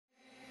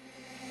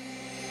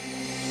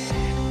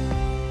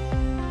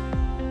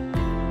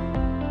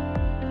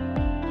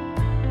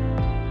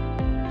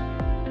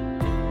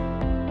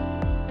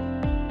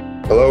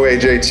Hello,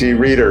 AJT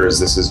readers.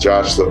 This is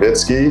Josh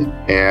Levitsky,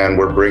 and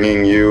we're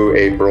bringing you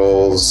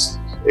April's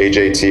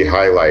AJT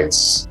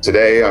highlights.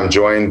 Today, I'm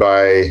joined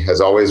by, as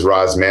always,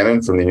 Roz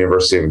Manin from the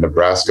University of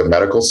Nebraska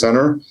Medical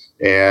Center,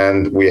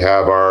 and we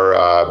have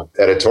our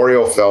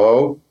editorial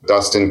fellow,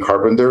 Dustin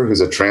Carpenter, who's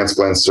a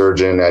transplant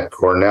surgeon at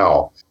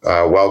Cornell.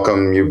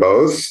 Welcome you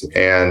both,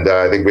 and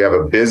I think we have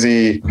a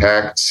busy,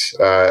 packed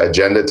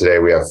agenda today.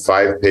 We have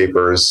 5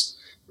 papers,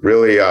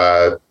 really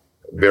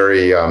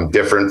very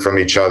different from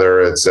each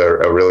other. It's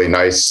a really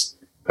nice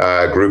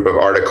group of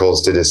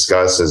articles to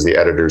discuss as the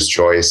editor's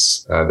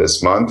choice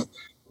this month.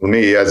 Let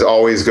me, as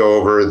always, go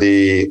over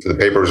the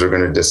papers we're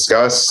going to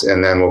discuss,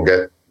 and then we'll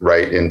get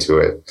right into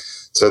it.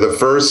 So the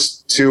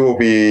first 2 will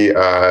be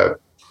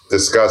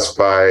discussed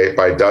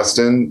by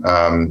Dustin.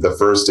 The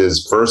first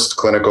is first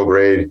clinical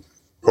grade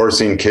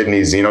porcine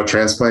kidney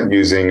xenotransplant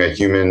using a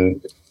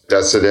human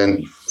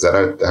descendant. Is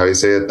that how you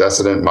say it?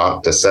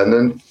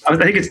 Descendant? I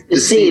think it's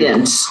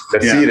decedent.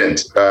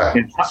 Decedent. Yeah.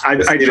 I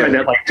tried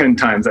that like 10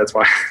 times. That's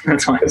why.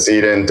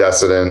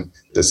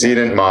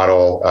 Decedent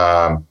model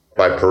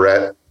by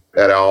Perret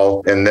et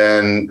al. And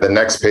then the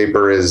next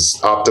paper is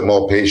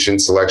optimal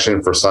patient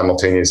selection for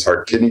simultaneous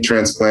heart kidney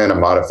transplant, a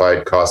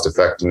modified cost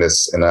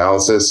effectiveness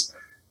analysis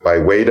by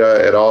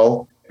Wada et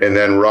al. And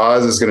then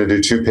Roz is going to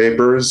do 2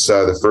 papers,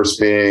 the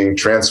first being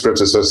transcripts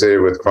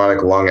associated with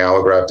chronic lung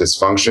allograft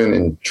dysfunction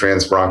in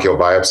transbronchial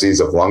biopsies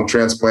of lung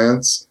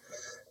transplants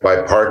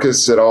by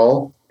Parkes et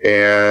al.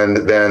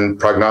 And then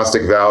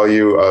prognostic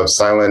value of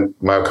silent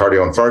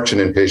myocardial infarction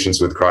in patients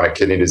with chronic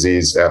kidney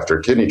disease after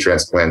kidney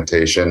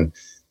transplantation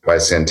by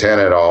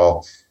Santana et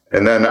al.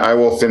 And then I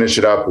will finish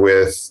it up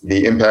with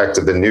the impact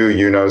of the new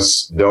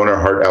UNOS donor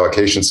heart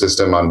allocation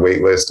system on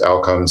waitlist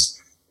outcomes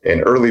in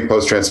early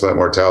post-transplant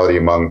mortality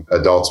among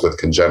adults with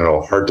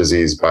congenital heart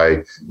disease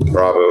by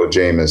Bravo,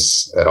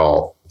 James et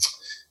al.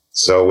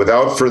 So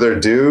without further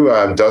ado,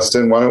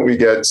 Dustin, why don't we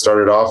get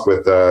started off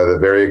with the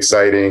very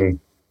exciting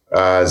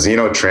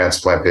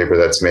xenotransplant paper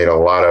that's made a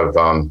lot of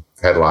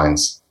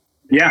headlines.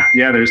 Yeah,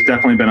 there's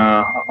definitely been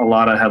a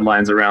lot of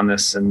headlines around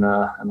this in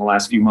the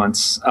last few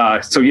months.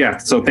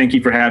 So thank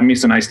you for having me.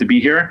 So nice to be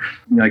here.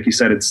 Like you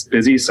said, it's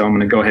busy, so I'm going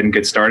to go ahead and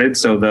get started.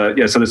 So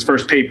this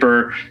first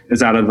paper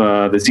is out of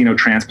the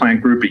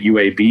xenotransplant group at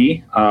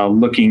UAB,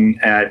 looking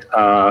at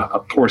a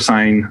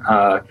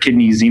porcine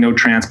kidney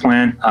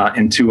xenotransplant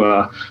into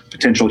a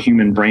potential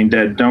human brain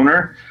dead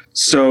donor.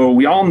 So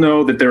we all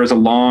know that there is a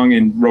long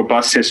and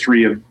robust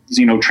history of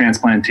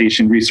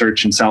xenotransplantation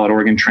research and solid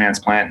organ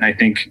transplant. And I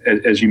think,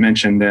 as you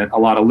mentioned, that a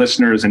lot of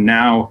listeners and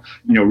now,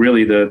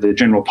 really the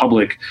general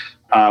public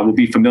will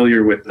be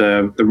familiar with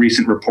the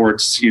recent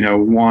reports,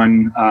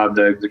 one,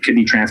 the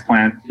kidney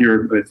transplant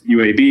here with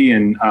UAB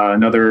and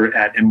another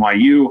at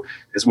NYU,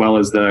 as well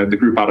as the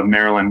group out of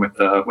Maryland with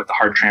the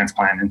heart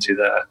transplant into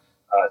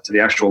to the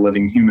actual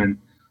living human.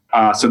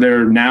 So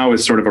there now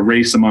is sort of a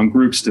race among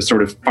groups to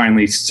sort of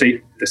finally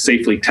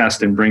safely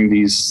test and bring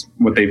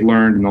what they've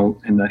learned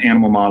in the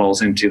animal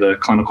models into the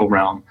clinical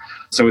realm.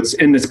 So it's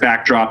in this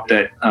backdrop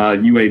that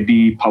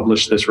UAB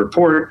published this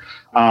report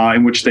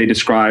in which they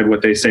describe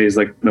what they say is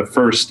like the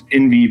first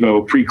in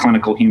vivo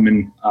preclinical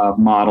human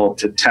model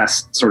to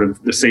test sort of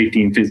the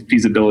safety and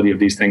feasibility of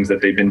these things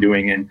that they've been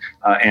doing in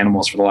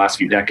animals for the last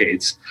few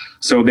decades.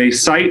 So they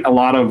cite a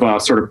lot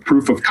of sort of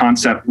proof of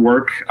concept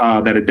work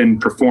that had been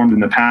performed in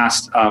the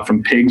past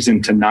from pigs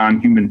into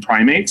non-human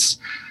primates.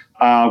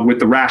 With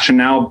the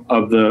rationale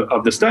of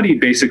the study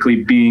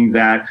basically being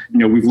that,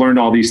 we've learned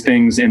all these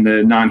things in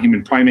the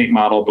non-human primate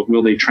model, but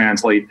will they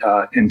translate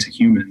into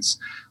humans?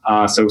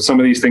 So some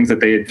of these things that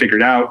they had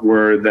figured out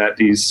were that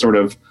these sort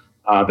of,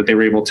 that they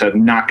were able to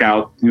knock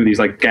out, these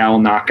like GAL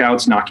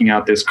knockouts, knocking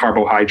out this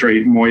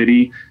carbohydrate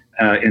moiety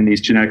in these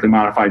genetically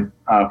modified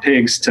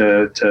pigs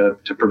to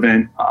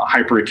prevent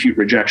hyperacute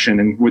rejection.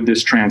 And would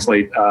this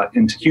translate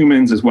into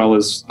humans, as well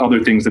as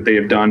other things that they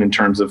have done in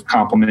terms of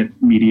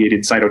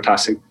complement-mediated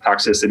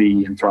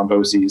cytotoxicity and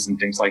thromboses and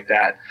things like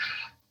that?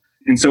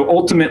 And so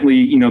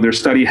ultimately, their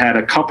study had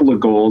a couple of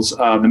goals.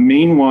 The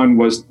main one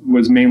was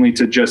mainly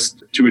to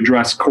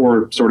address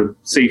core sort of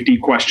safety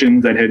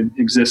questions that had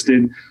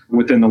existed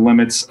within the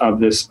limits of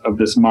this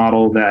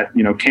model. That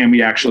can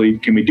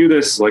we do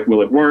this? Like,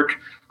 will it work?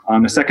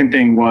 The second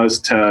thing was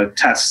to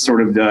test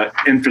sort of the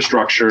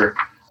infrastructure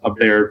of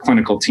their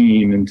clinical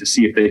team and to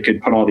see if they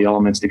could put all the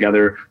elements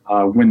together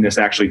when this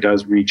actually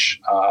does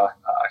reach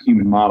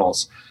human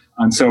models.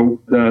 And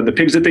so the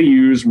pigs that they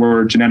used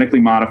were genetically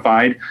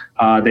modified.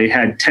 They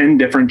had 10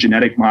 different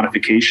genetic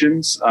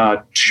modifications.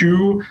 The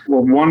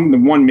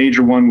one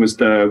major one was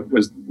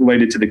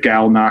related to the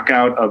GAL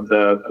knockout of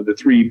the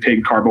 3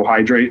 pig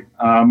carbohydrate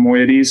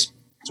moieties,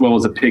 as well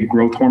as a pig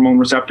growth hormone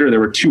receptor. There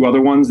were 2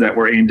 other ones that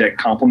were aimed at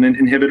complement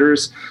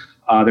inhibitors.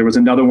 There was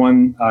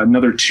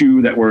another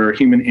 2 that were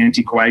human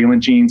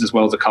anticoagulant genes, as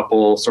well as a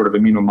couple sort of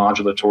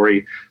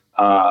immunomodulatory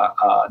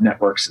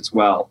networks as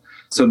well.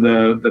 So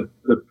the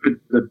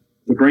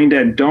brain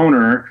dead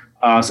donor,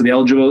 so the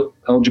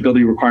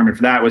eligibility requirement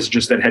for that was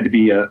just that it had to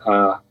be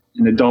a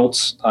an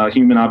adult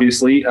human,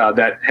 obviously,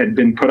 that had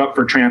been put up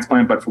for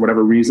transplant, but for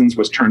whatever reasons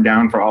was turned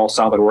down for all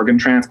solid organ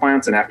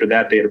transplants. And after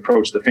that, they had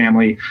approached the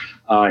family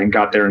and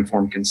got their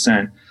informed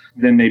consent.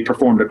 Then they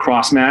performed a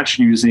cross match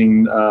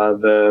using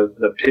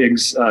the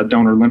pig's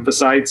donor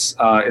lymphocytes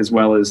as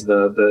well as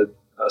the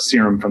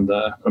serum from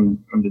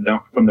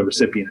the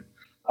recipient.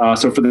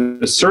 So for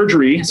the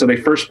surgery, so they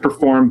first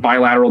performed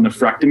bilateral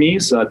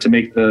nephrectomies to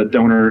make the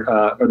donor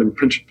or the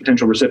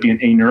potential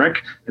recipient anuric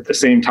at the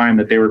same time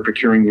that they were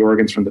procuring the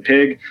organs from the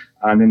pig.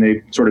 And then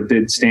they sort of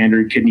did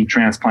standard kidney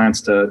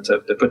transplants to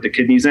put the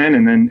kidneys in.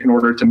 And then in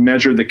order to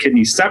measure the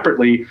kidneys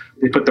separately,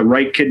 they put the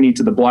right kidney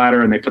to the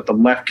bladder and they put the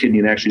left kidney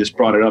and actually just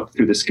brought it up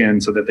through the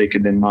skin so that they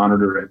could then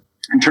monitor it.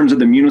 In terms of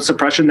the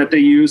immunosuppression that they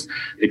used,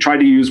 they tried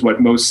to use what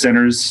most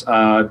centers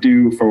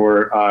do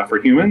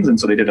for humans. And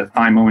so they did a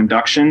thymo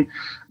induction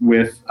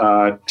with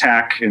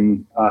TAC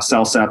and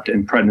CellCept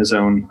and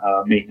prednisone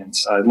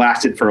maintenance. It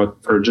lasted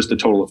for just a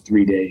total of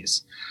 3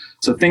 days.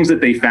 So things that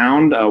they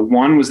found,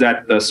 one was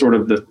that the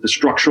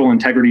structural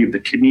integrity of the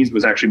kidneys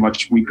was actually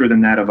much weaker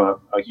than that of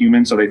a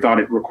human. So they thought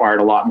it required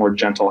a lot more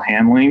gentle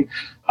handling.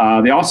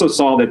 They also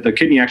saw that the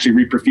kidney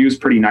actually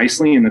reperfused pretty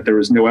nicely and that there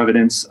was no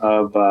evidence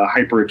of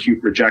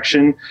hyperacute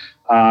rejection.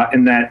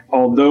 And that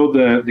although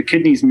the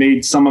kidneys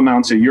made some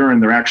amounts of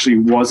urine, there actually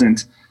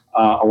wasn't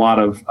a lot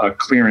of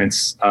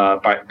clearance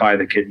by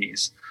the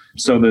kidneys.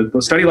 So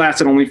the study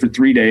lasted only for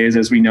 3 days.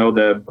 As we know,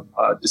 the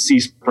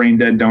deceased brain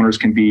dead donors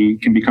can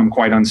become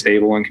quite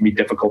unstable and can be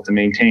difficult to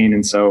maintain.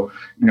 And so,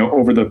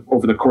 over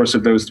the course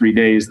of those 3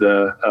 days,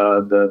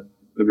 the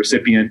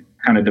recipient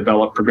kind of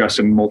developed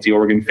progressive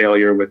multi-organ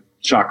failure with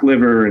shock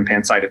liver and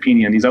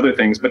pancytopenia and these other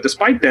things. But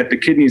despite that, the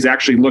kidneys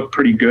actually looked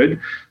pretty good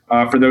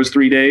for those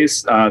 3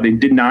 days. They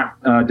did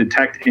not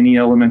detect any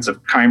elements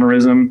of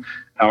chimerism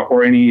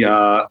or any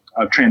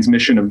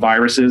transmission of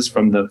viruses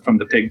from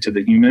the pig to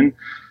the human.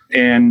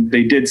 And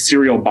they did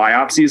serial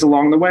biopsies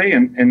along the way.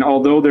 And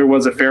although there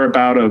was a fair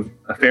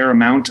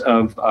amount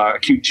of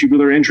acute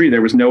tubular injury,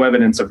 there was no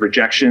evidence of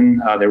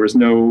rejection. There was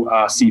no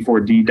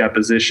C4D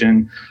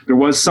deposition. There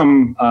was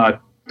some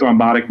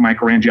thrombotic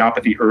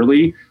microangiopathy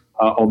early,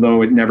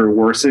 although it never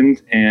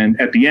worsened. And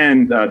at the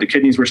end, the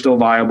kidneys were still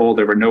viable.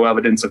 There were no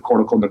evidence of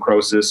cortical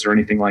necrosis or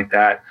anything like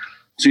that.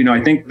 So,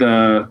 I think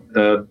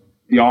the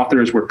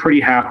authors were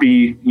pretty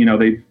happy.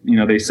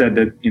 They said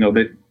that,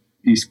 that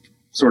these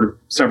sort of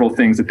several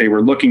things that they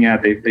were looking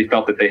at, they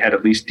felt that they had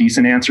at least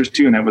decent answers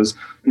to. And that was,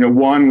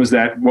 one was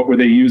that what were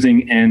they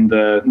using in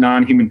the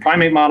non-human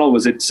primate model?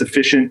 Was it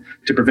sufficient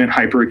to prevent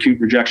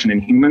hyperacute rejection in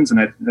humans?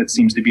 And that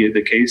seems to be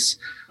the case.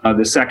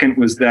 The second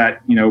was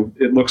that,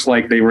 it looks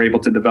like they were able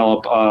to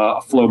develop a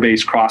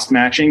flow-based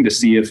cross-matching to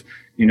see if,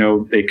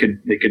 they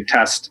could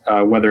test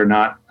whether or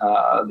not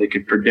they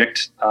could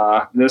predict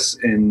this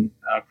in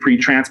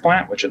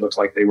pre-transplant, which it looks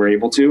like they were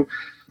able to.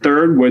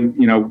 Third,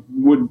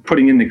 would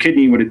putting in the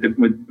kidney, would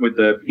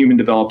the human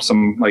develop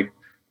some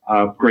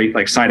great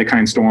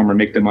cytokine storm or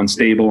make them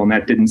unstable? And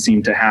that didn't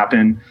seem to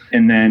happen.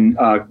 And then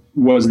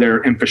was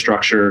their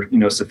infrastructure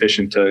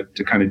sufficient to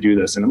kind of do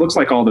this? And it looks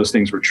like all those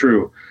things were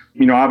true.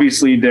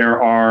 Obviously there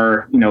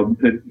are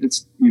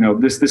this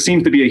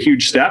seems to be a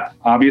huge step.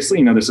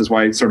 Obviously, this is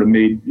why it sort of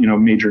made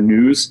major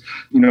news.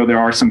 There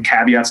are some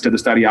caveats to the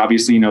study.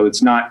 Obviously,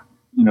 it's not.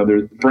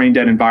 The brain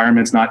dead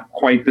environment's not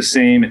quite the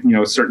same.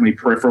 Certainly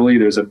peripherally,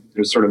 there's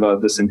sort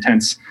of this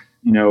intense,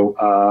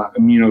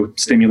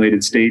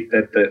 immunostimulated state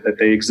that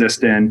they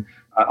exist in.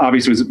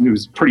 Obviously, it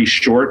was pretty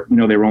short.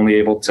 They were only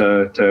able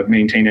to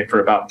maintain it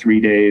for about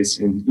 3 days,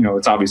 and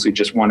it's obviously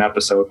just one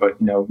episode, but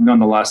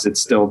nonetheless,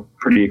 it's still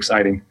pretty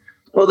exciting.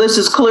 Well, this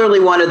is clearly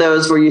one of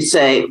those where you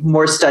say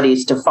more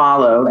studies to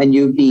follow, and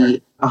you'd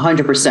be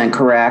 100%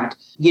 correct.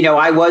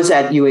 I was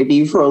at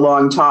UAB for a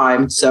long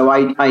time, so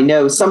I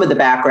know some of the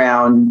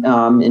background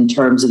in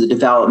terms of the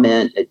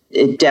development.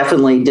 It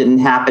definitely didn't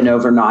happen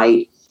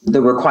overnight.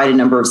 There were quite a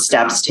number of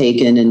steps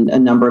taken and a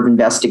number of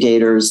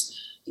investigators,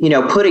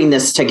 putting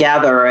this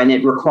together, and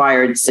it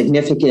required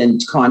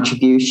significant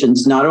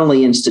contributions, not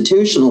only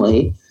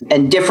institutionally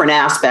and different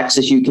aspects,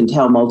 as you can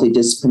tell,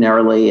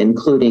 multidisciplinarily,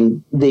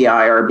 including the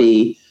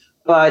IRB,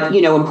 but,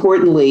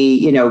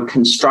 importantly,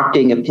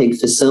 constructing a pig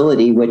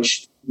facility,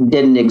 which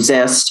didn't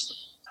exist.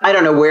 I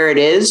don't know where it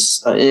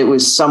is. It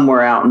was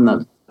somewhere out in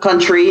the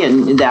country,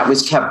 and that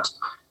was kept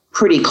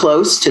pretty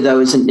close to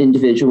those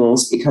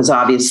individuals because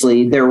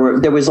obviously there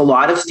was a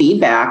lot of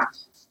feedback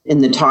in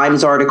the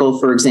Times article,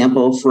 for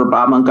example, for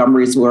Bob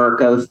Montgomery's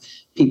work of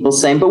people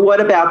saying, but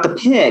what about the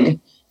pig?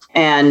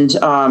 And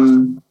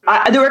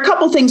there were a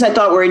couple things I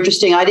thought were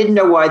interesting. I didn't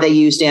know why they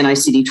used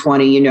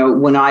anti-CD20.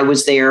 When I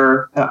was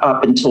there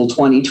up until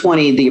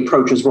 2020, the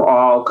approaches were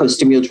all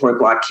co-stimulatory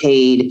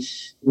blockade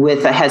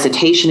with a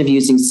hesitation of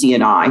using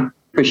CNI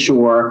for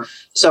sure.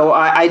 So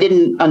I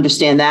didn't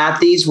understand that.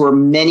 These were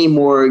many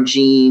more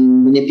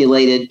gene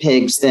manipulated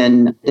pigs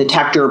than the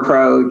Tector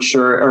approach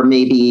or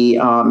maybe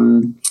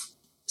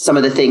some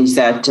of the things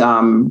that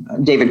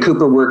David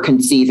Cooper were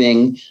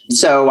conceiving.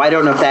 So I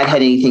don't know if that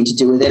had anything to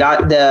do with it.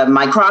 The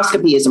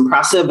microscopy is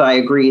impressive. I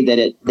agree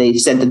that they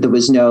said that there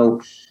was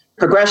no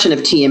progression of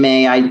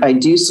TMA, I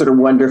do sort of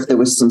wonder if there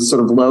was some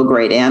sort of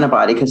low-grade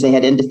antibody because they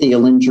had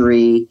endothelial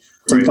injury,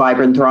 some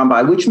fibrin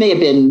thrombi, which may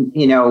have been,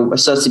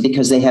 associated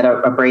because they had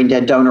a brain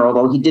dead donor,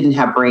 although he didn't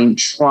have brain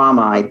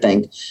trauma, I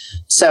think.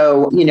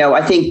 So,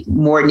 I think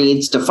more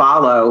needs to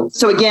follow.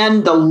 So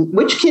again,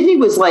 which kidney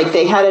was like,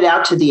 they had it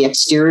out to the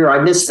exterior? I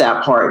missed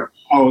that part.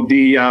 Oh,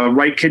 the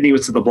right kidney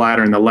was to the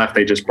bladder and the left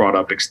they just brought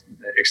up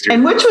exterior.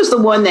 And which was the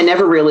one that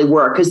never really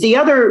worked? Because the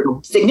other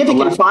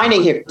significant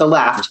finding here, the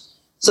left.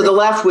 So the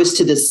left was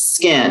to the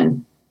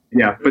skin.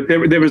 Yeah, but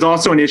there was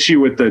also an issue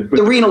with the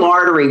renal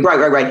artery.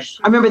 Right.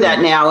 I remember that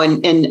now.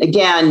 And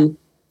again,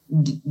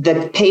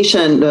 the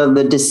patient,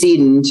 the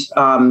decedent,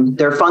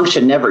 their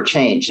function never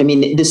changed. I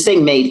mean, this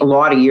thing made a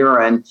lot of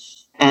urine.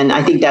 And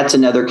I think that's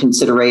another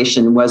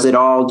consideration. Was it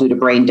all due to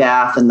brain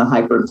death and the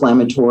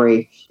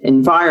hyperinflammatory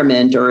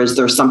environment, or is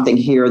there something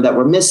here that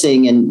we're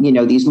missing? And,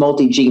 these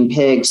multi-gene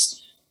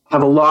pigs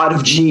have a lot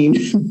of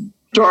gene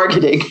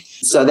targeting.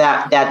 So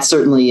that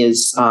certainly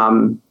is,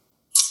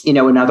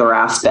 another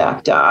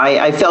aspect.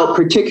 I felt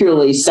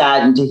particularly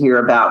saddened to hear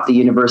about the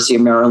University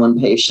of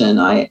Maryland patient.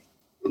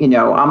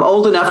 I'm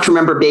old enough to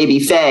remember Baby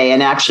Faye,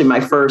 and actually my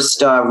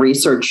first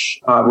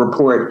research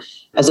report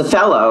as a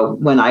fellow,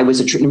 when I was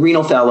a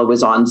renal fellow,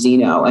 was on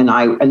Xeno,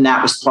 and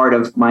that was part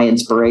of my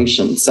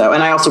inspiration. So,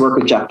 and I also worked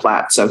with Jeff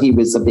Platt, so he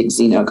was a big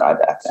Xeno guy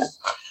back then.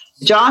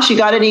 Josh, you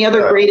got any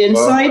other great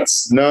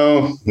insights?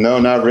 No,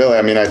 not really.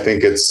 I mean, I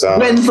think it's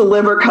when's the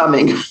liver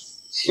coming?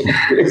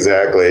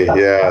 Exactly.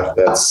 Yeah,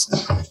 that's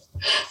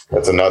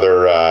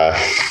another.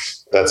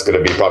 That's going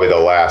to be probably the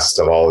last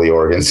of all the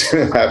organs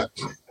have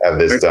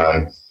this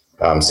done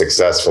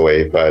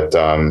successfully. But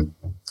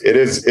it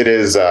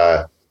is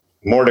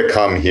more to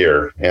come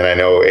here. And I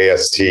know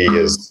AST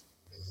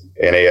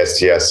and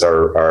ASTS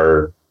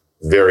are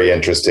very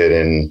interested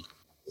in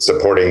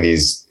supporting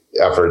these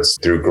efforts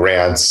through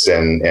grants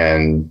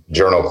and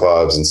journal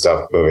clubs and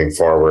stuff moving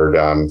forward.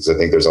 Because I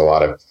think there's a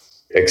lot of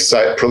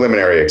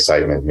preliminary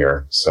excitement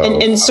here. So,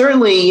 and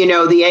certainly,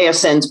 the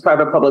ASN's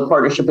private-public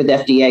partnership with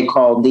FDA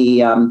called the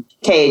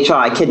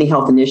KHI, Kidney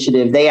Health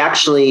Initiative. They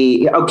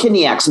actually,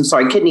 Kidney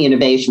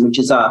Innovation, which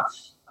is a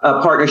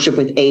partnership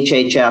with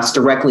HHS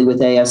directly with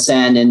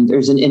ASN, and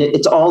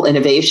it's all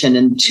innovation.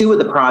 And two of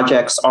the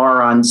projects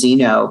are on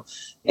Xeno,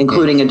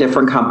 including a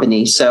different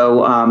company.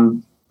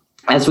 So,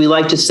 as we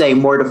like to say,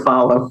 more to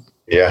follow.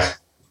 Yeah.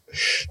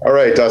 All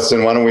right,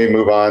 Dustin, why don't we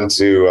move on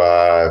to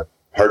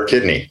heart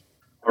kidney?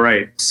 All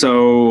right.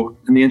 So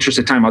in the interest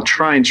of time, I'll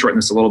try and shorten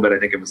this a little bit. I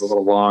think it was a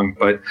little long,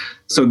 but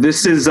so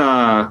this is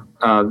a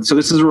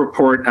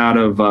report out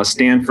of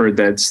Stanford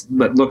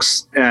that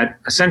looks at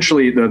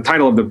essentially the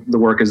title of the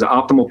work is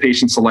Optimal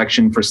Patient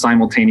Selection for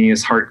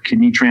Simultaneous Heart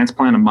Kidney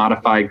Transplant, a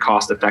Modified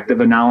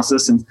Cost-Effective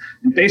Analysis. And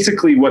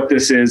basically what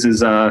this is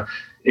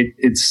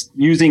it's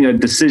using a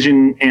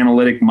decision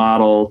analytic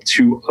model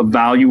to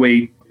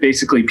evaluate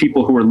basically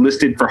people who are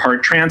listed for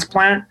heart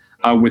transplant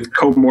with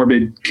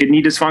comorbid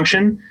kidney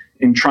dysfunction,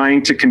 in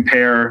trying to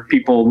compare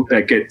people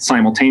that get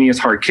simultaneous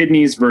heart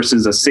kidneys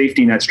versus a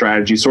safety net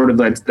strategy, sort of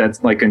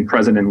that's like in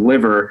President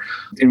Liver,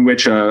 in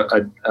which like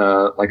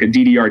a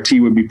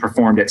DDRT would be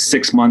performed at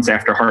 6 months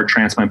after heart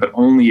transplant, but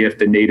only if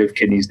the native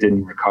kidneys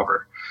didn't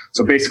recover.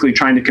 So basically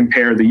trying to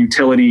compare the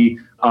utility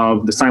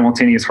of the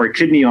simultaneous heart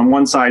kidney on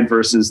one side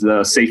versus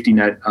the safety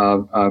net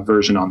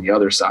version on the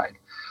other side.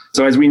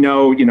 So as we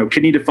know,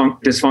 kidney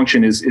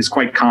dysfunction is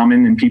quite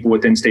common in people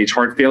with end-stage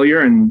heart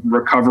failure, and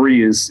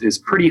recovery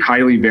is pretty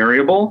highly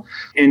variable.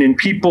 And in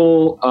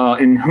people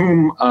in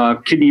whom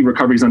kidney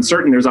recovery is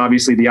uncertain, there's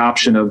obviously the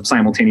option of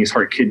simultaneous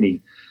heart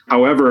kidney.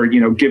 However,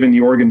 given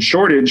the organ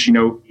shortage,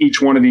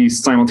 each one of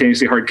these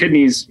simultaneously heart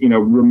kidneys,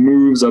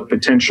 removes a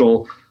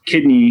potential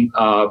kidney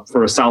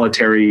for a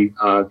solitary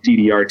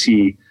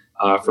DDRT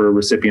for a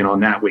recipient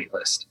on that wait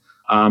list.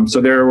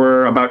 So there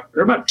are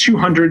about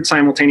 200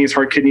 simultaneous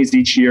heart kidneys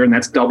each year, and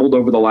that's doubled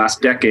over the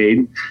last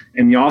decade.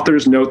 And the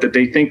authors note that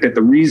they think that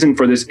the reason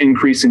for this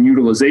increase in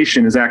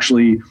utilization is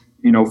actually,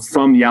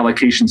 from the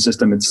allocation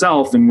system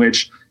itself, in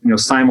which,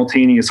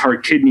 simultaneous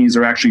heart kidneys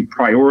are actually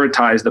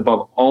prioritized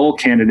above all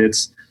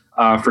candidates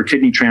for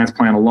kidney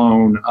transplant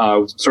alone,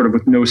 sort of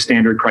with no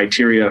standard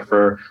criteria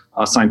for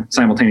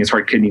simultaneous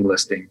heart kidney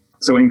listing.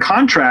 So in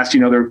contrast,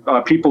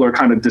 people are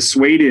kind of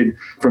dissuaded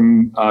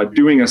from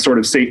doing a sort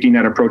of safety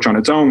net approach on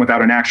its own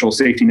without an actual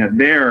safety net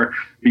there,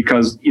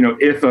 because,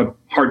 if a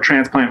heart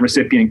transplant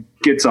recipient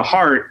gets a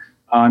heart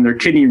and their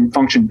kidney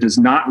function does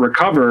not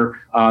recover,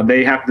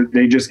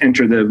 they just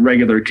enter the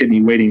regular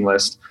kidney waiting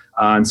list.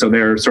 And so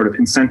they're sort of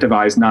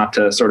incentivized not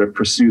to sort of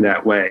pursue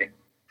that way.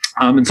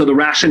 And so the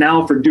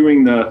rationale for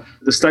doing the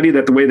study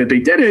the way that they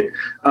did it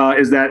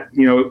is that,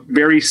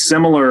 very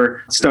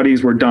similar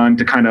studies were done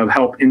to kind of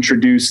help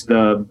introduce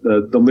the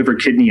liver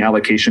kidney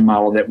allocation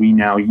model that we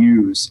now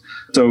use.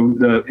 So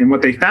and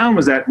what they found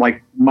was that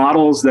like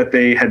models that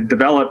they had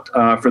developed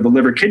for the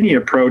liver kidney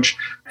approach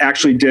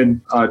actually did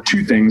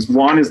two things.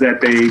 One is that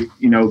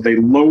they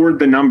lowered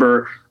the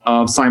number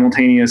of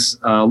simultaneous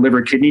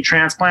liver kidney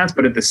transplants,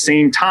 but at the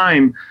same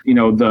time,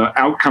 the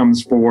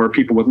outcomes for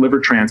people with liver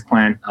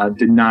transplant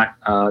did not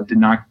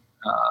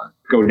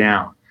go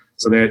down.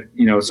 So that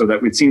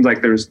it seems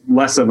like there's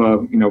less of a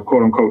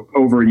quote unquote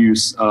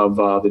overuse of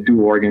the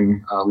dual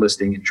organ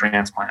listing in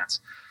transplants.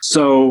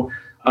 So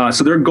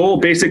their goal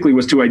basically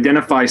was to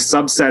identify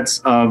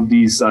subsets of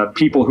these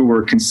people who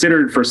were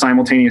considered for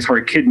simultaneous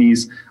heart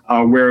kidneys,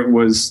 where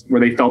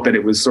they felt that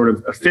it was sort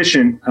of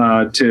efficient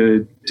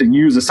to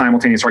use a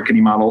simultaneous heart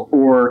kidney model,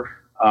 or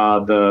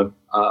the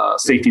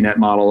safety net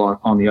model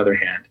on the other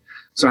hand.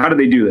 So how do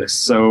they do this?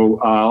 So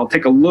I'll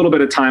take a little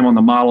bit of time on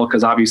the model,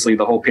 because obviously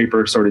the whole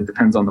paper sort of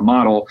depends on the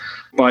model.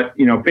 But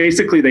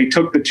basically they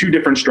took the two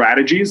different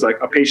strategies, like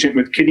a patient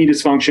with kidney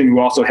dysfunction who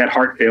also had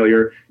heart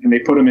failure, and they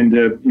put them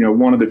into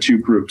one of the two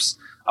groups.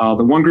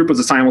 The one group was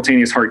a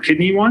simultaneous heart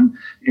kidney one,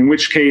 in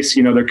which case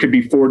there could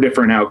be 4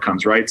 different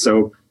outcomes, right?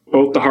 So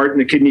both the heart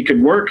and the kidney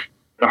could work.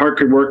 The heart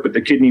could work, but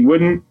the kidney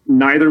wouldn't.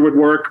 Neither would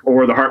work,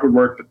 or the heart would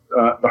work,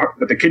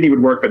 but the kidney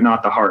would work, but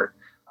not the heart.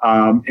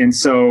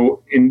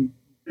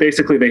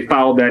 Basically, they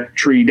followed that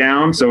tree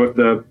down. So if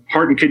the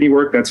heart and kidney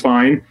work, that's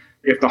fine.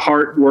 If the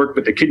heart worked,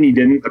 but the kidney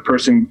didn't, the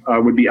person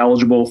would be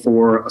eligible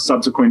for a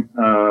subsequent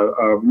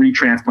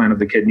retransplant of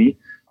the kidney.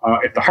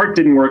 If the heart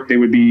didn't work, they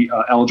would be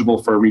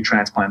eligible for a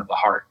retransplant of the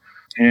heart.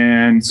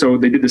 And so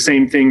they did the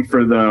same thing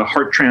for the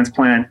heart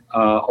transplant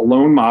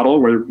alone model,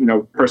 where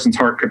person's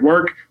heart could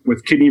work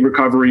with kidney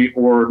recovery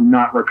or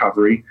not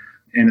recovery.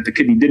 And if the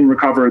kidney didn't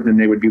recover, then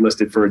they would be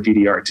listed for a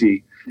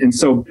DDRT. And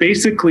so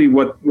basically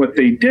what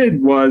they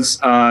did was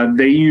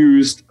they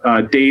used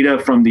data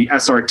from the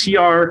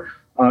SRTR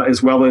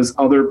as well as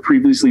other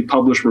previously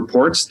published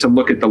reports to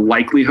look at the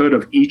likelihood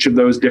of each of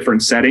those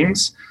different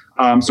settings.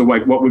 So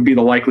like what would be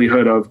the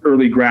likelihood of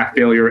early graft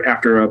failure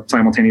after a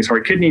simultaneous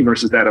heart kidney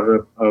versus that of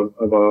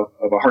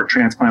a heart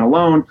transplant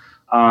alone.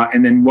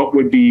 And then what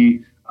would be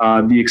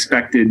the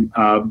expected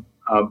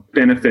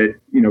benefit,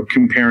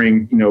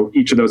 comparing,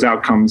 each of those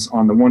outcomes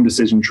on the one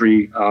decision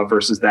tree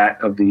versus that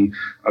of the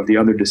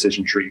other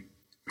decision tree.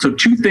 So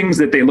 2 things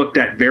that they looked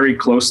at very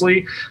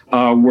closely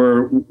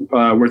were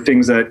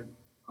things that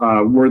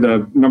were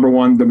the number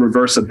one, the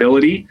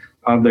reversibility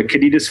of the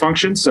kidney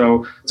dysfunction.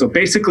 So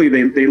basically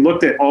they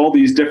looked at all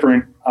these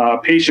different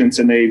patients,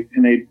 and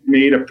they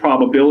made a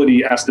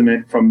probability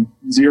estimate from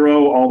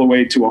 0 all the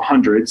way to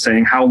 100,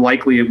 saying how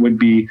likely it would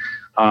be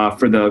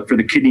for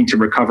the kidney to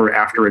recover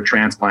after a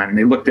transplant. And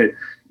they looked at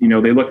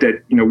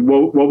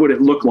what would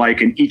it look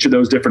like in each of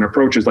those different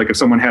approaches. Like if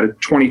someone had a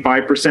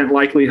 25%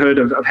 likelihood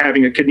of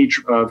having a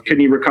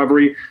kidney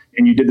recovery,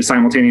 and you did the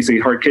simultaneously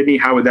heart kidney,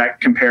 how would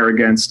that compare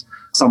against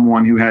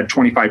someone who had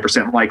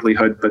 25%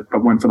 likelihood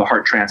but went for the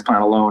heart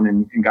transplant alone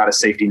and got a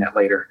safety net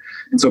later?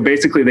 And so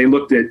basically they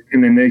looked at,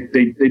 and then they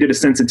did a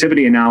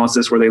sensitivity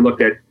analysis where they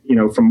looked at,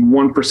 from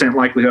 1%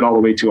 likelihood all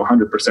the way to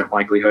 100%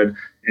 likelihood,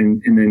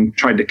 and then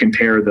tried to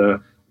compare the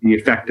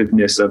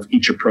effectiveness of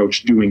each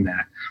approach doing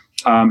that.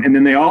 And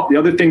then the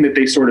other thing that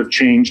they sort of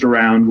changed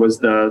around was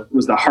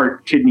the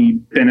heart kidney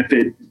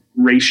benefit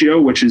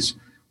ratio, which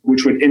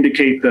would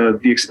indicate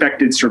the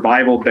expected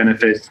survival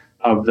benefit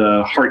of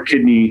the heart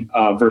kidney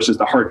versus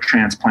the heart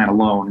transplant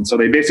alone. And so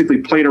they basically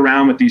played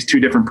around with these 2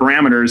 different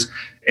parameters,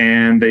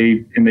 and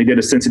they did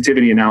a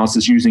sensitivity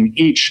analysis using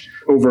each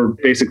over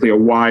basically a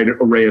wide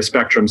array of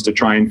spectrums to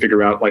try and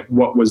figure out like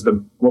where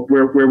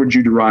would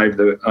you derive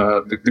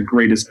the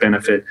greatest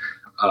benefit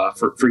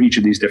for each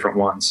of these different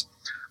ones.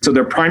 So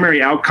their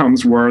primary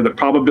outcomes were the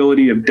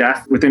probability of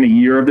death within a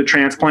year of the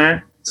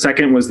transplant.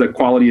 Second was the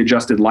quality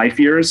adjusted life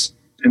years.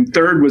 And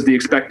third was the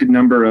expected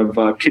number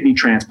of kidney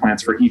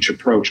transplants for each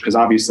approach. Because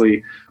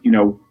obviously,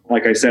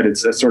 like I said,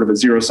 it's a sort of a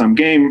zero-sum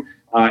game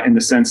in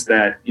the sense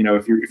that,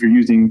 if you're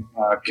using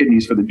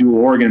kidneys for the dual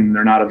organ,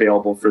 they're not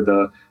available for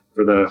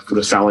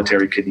the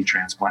solitary kidney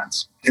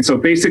transplants. And so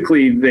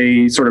basically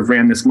they sort of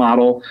ran this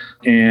model,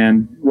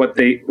 and what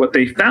they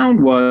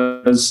found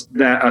was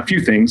that a few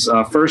things.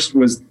 First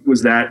was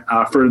that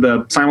for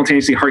the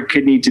simultaneously heart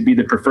kidney to be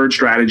the preferred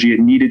strategy,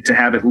 it needed to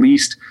have at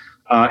least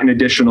an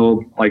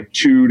additional like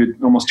 2 to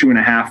almost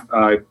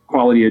 2.5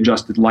 quality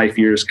adjusted life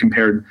years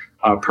compared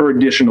per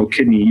additional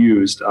kidney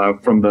used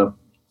from the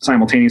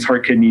simultaneous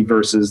heart kidney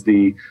versus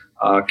the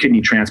kidney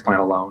transplant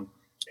alone.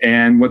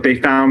 And what they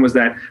found was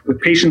that with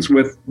patients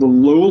with the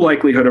low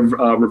likelihood of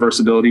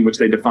reversibility, which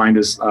they defined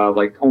as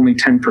like only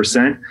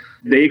 10%,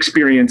 they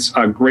experience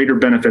greater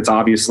benefits,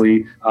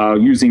 obviously,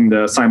 using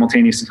the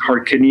simultaneous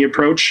heart kidney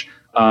approach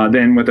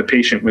than with a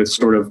patient with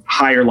sort of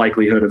higher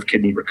likelihood of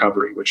kidney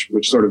recovery, which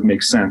sort of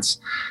makes sense.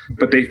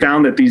 But they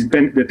found that these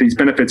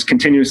benefits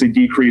continuously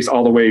decrease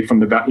all the way from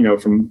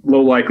from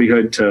low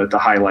likelihood to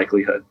high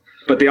likelihood.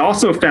 But they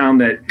also found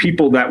that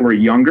people that were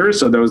younger,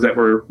 so those that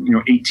were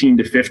 18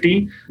 to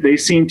 50, they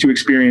seemed to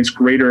experience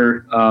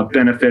greater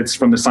benefits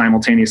from the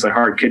simultaneous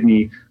heart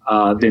kidney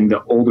than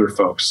the older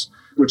folks,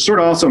 which sort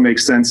of also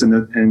makes sense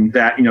in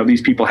that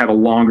these people have a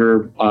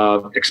longer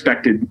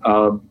expected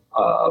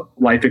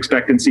life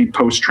expectancy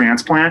post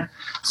transplant.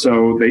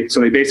 So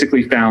they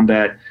basically found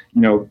that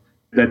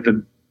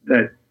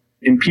that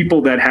in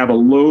people that have a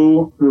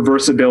low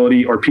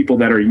reversibility or people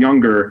that are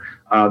younger,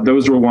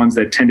 those were ones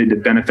that tended to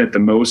benefit the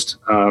most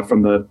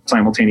from the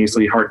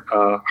simultaneously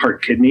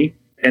heart kidney.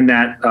 And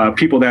that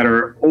people that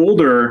are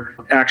older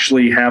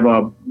actually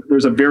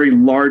there's a very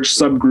large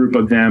subgroup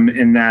of them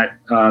in that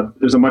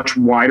there's a much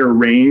wider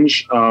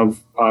range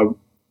of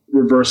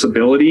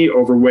reversibility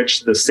over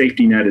which the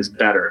safety net is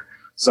better.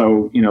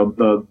 So,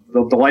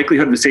 the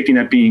likelihood of the safety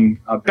net being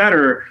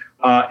better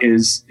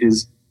is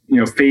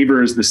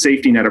favors the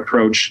safety net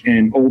approach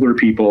in older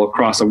people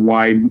across a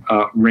wide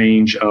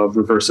range of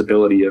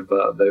reversibility of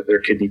their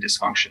kidney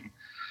dysfunction.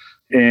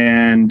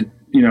 And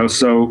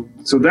so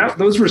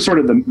those were sort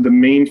of the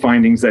main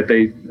findings that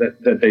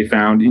they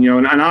found.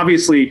 And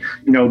obviously,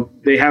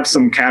 they have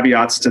some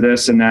caveats to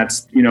this, and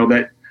that's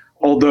that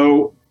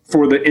although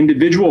for the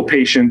individual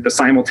patient, the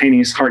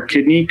simultaneous heart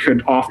kidney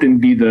could often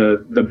be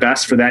the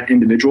best for that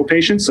individual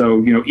patient.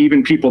 So,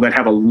 even people that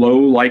have a low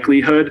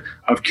likelihood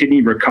of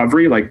kidney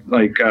recovery,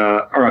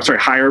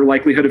 higher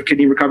likelihood of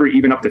kidney recovery,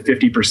 even up to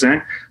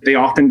 50%, they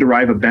often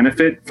derive a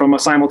benefit from a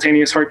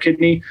simultaneous heart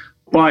kidney.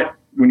 But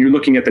when you're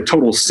looking at the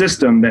total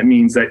system, that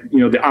means that,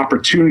 the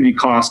opportunity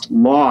cost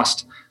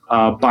lost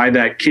by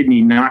that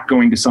kidney not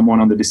going to someone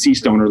on the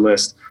deceased donor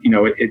list,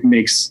 it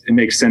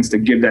makes sense to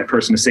give that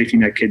person a safety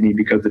net kidney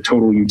because the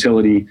total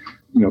utility,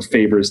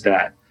 favors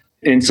that.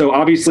 And so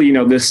obviously,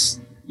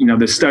 this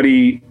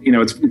study,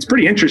 it's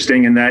pretty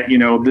interesting in that,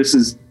 this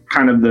is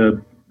kind of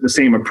the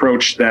same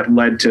approach that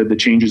led to the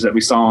changes that we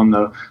saw in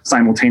the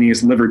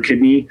simultaneous liver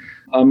kidney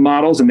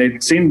models. And they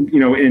seem,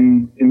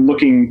 in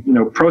looking,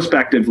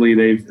 prospectively,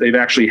 they've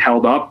actually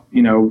held up,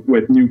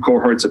 with new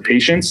cohorts of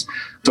patients.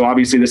 So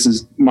obviously this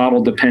is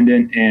model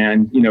dependent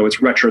and,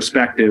 it's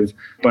retrospective,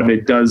 but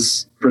it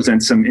does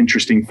present some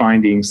interesting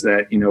findings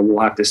that, we'll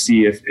have to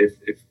see if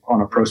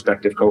on a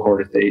prospective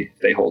cohort, if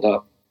they hold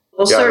up.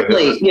 Well,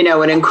 certainly,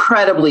 an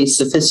incredibly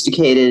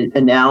sophisticated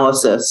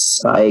analysis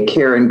by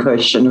Karen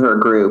Cush and her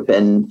group.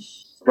 And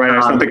right. I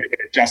just don't think they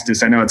did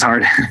justice. I know it's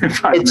hard.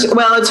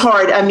 It's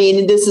hard. I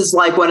mean, this is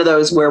like one of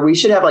those where we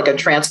should have like a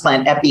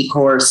transplant epi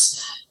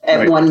course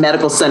at one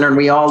medical center and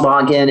we all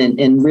log in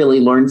and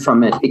really learn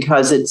from it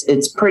because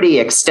it's pretty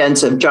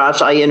extensive.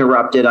 Josh, I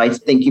interrupted. I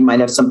think you might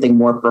have something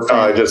more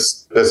profound.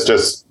 This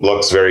just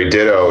looks very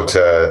ditto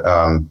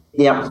to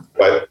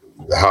but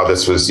how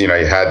this was, you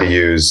had to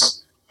use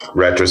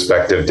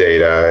retrospective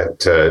data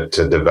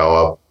to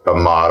develop a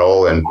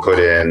model and put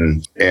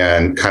in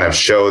and kind of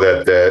show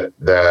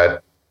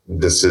that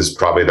this is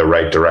probably the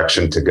right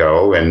direction to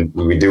go. And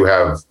we do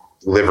have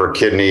liver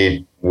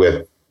kidney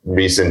with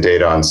recent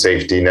data on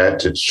safety net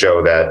to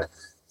show that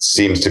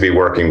seems to be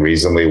working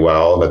reasonably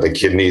well, that the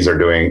kidneys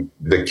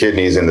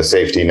in the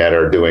safety net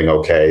are doing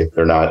okay.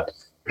 They're not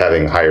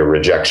having higher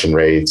rejection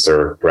rates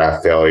or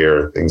graft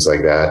failure, things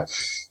like that.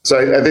 So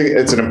I think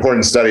it's an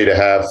important study to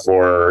have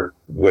for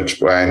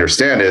which I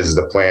understand is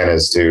the plan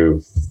is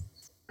to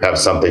have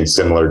something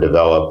similar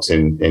developed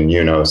in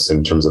UNOS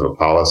in terms of a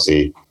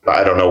policy.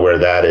 I don't know where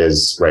that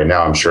is right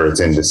now. I'm sure it's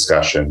in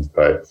discussion,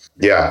 but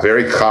yeah,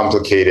 very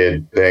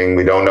complicated thing.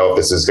 We don't know if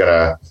this is going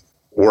to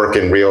work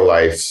in real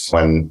life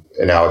when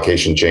an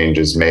allocation change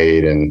is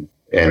made and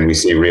we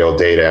see real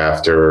data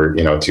after,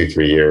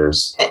 2-3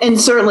 years. And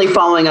certainly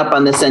following up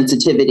on the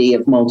sensitivity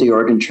of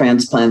multi-organ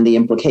transplant, the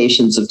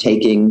implications of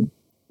taking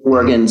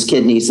organs,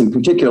 kidneys in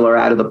particular,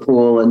 out of the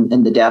pool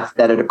and the death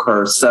that it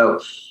occurs. So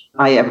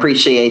I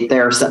appreciate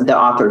the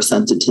author's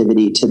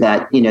sensitivity to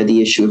that,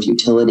 the issue of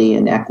utility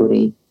and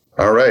equity.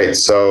 All right.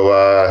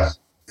 So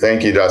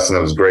thank you, Dustin.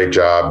 It was a great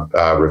job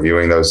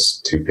reviewing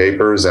those two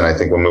papers. And I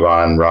think we'll move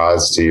on,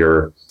 Roz, to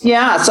your...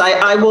 Yes,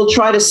 I will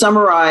try to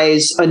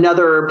summarize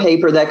another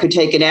paper that could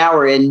take an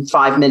hour in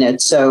 5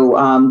 minutes.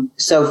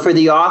 So for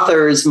the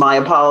authors, my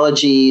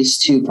apologies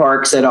to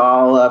Parks et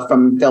al.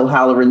 From Phil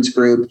Halloran's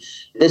group.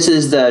 This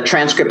is the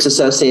transcripts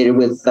associated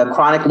with the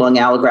chronic lung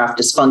allograft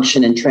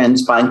dysfunction and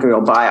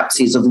transbronchial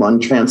biopsies of lung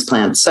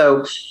transplants.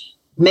 So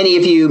many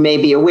of you may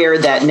be aware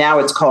that now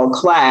it's called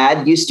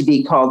CLAD, used to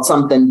be called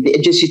something,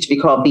 it just used to be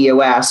called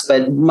BOS,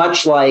 but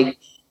much like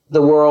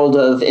the world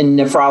of in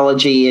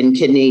nephrology and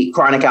kidney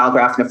chronic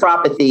allograft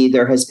nephropathy,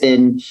 there has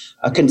been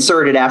a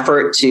concerted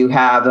effort to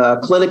have a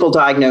clinical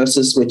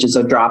diagnosis, which is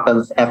a drop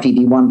of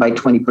FEV1 by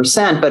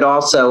 20%, but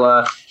also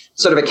a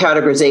sort of a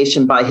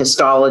categorization by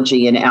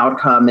histology and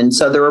outcome. And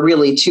so there are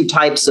really two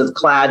types of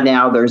CLAD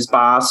now. There's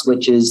BOS,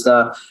 which is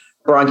the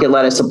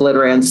bronchiolitis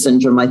obliterans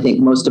syndrome. I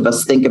think most of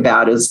us think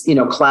about as,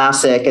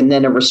 classic, and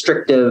then a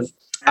restrictive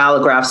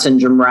allograft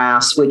syndrome,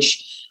 RAS,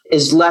 which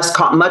is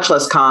much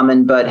less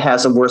common, but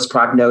has a worse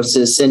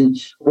prognosis. And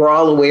we're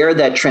all aware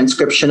that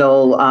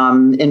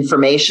transcriptional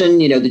information,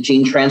 the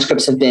gene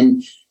transcripts have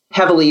been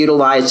heavily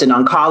utilized in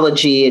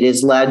oncology. It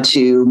has led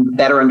to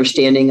better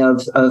understanding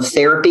of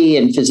therapy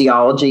and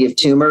physiology of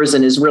tumors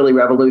and has really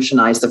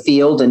revolutionized the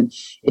field. And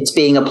it's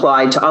being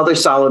applied to other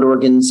solid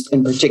organs,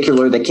 in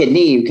particular the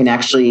kidney. You can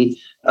actually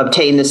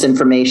obtain this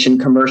information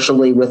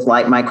commercially with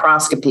light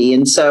microscopy.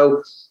 And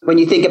so when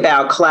you think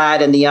about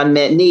CLAD and the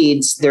unmet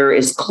needs, there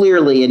is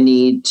clearly a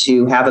need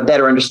to have a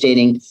better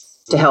understanding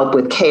to help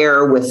with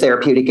care, with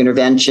therapeutic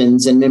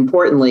interventions, and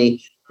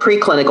importantly,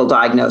 preclinical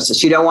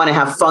diagnosis. You don't want to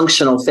have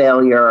functional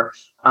failure,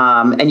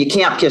 and you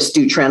can't just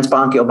do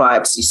transbronchial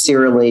biopsy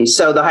serially.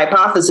 So the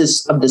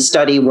hypothesis of the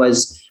study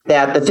was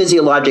that the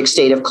physiologic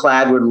state of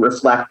CLAD would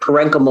reflect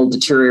parenchymal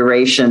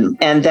deterioration,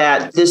 and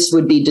that this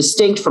would be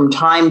distinct from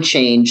time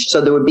change.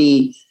 So there would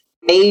be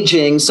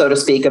aging, so to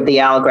speak, of the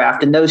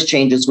allograft, and those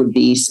changes would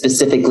be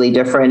specifically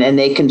different. And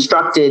they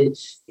constructed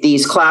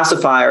these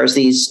classifiers,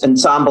 these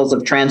ensembles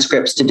of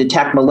transcripts to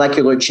detect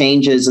molecular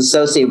changes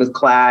associated with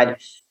CLAD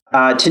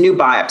to new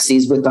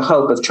biopsies with the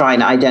hope of trying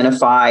to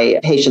identify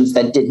patients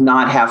that did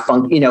not have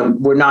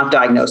were not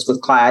diagnosed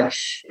with CLAD.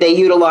 They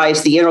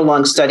utilized the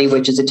InterLung study,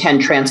 which is a 10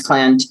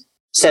 transplant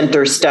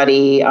center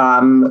study,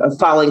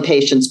 following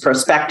patients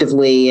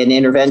prospectively and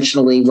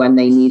interventionally when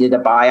they needed a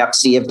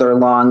biopsy of their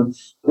lung,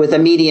 with a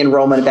median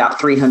enrollment about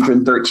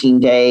 313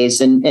 days.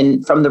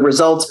 And from the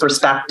results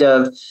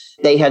perspective,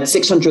 they had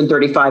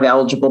 635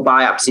 eligible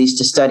biopsies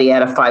to study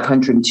out of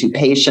 502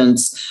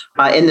 patients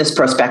in this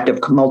prospective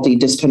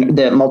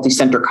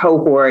multi-center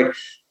cohort.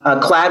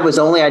 CLAD was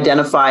only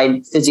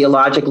identified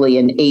physiologically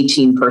in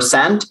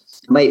 18%.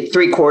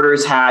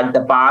 3/4 had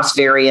the BOS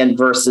variant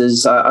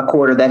versus a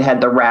quarter that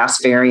had the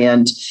RAS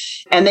variant.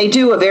 And they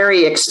do a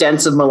very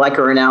extensive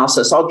molecular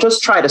analysis. I'll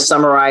just try to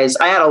summarize.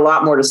 I had a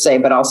lot more to say,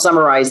 but I'll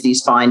summarize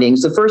these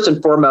findings. The first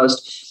and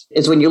foremost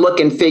is when you look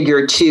in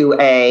figure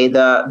 2A,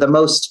 the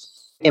most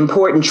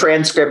important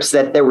transcripts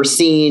that were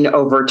seen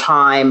over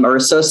time are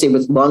associated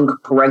with lung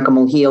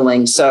parenchymal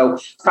healing. So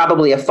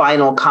probably a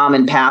final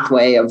common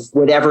pathway of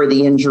whatever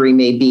the injury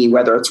may be,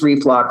 whether it's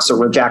reflux or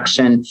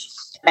rejection.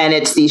 And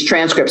it's these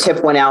transcripts,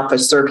 HIF1 alpha,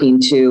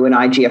 SERPINE2, and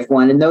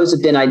IGF1. And those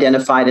have been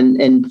identified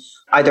in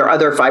either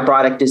other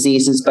fibrotic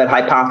diseases, but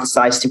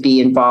hypothesized to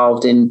be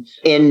involved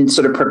in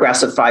sort of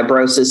progressive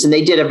fibrosis. And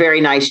they did a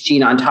very nice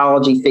gene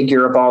ontology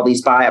figure of all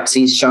these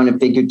biopsies shown in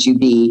figure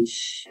 2B.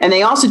 And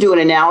they also do an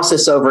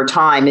analysis over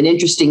time. And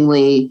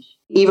interestingly,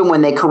 even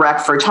when they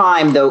correct for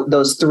time,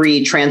 those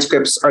 3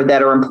 transcripts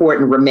that are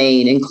important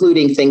remain,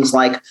 including things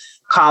like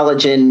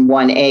collagen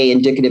 1A,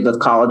 indicative of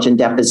collagen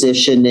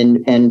deposition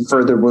and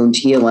further wound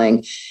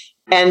healing.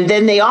 And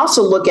then they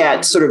also look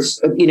at sort of,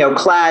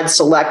 CLAD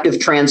selective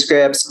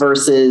transcripts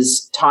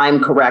versus time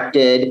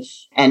corrected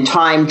and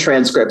time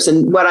transcripts.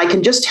 And what I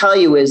can just tell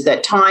you is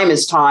that time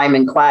is time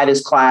and CLAD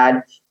is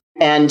CLAD.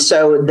 And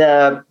so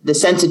the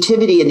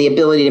sensitivity and the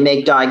ability to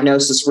make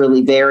diagnosis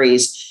really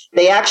varies.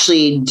 They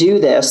actually do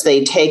this.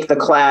 They take the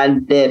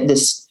CLAD,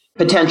 this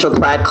potential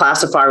CLAD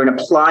classifier, and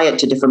apply it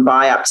to different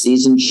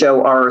biopsies and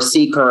show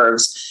RRC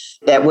curves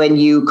that when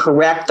you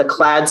correct the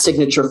CLAD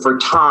signature for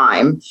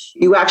time,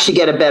 you actually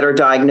get a better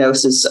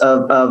diagnosis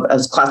of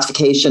as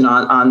classification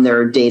on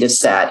their data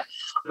set.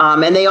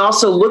 And they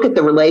also look at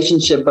the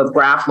relationship of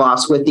graft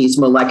loss with these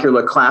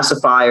molecular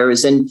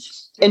classifiers. And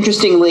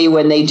interestingly,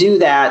 when they do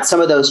that,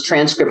 some of those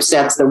transcript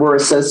sets that we're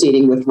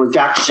associating with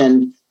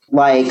rejection,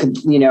 like,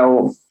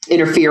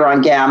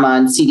 interferon gamma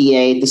and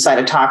CD8, the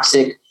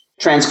cytotoxic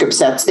transcript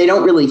sets, they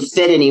don't really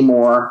fit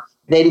anymore.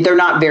 They're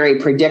not very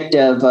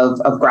predictive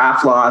of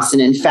graft loss.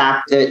 And in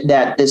fact,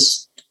 that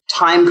this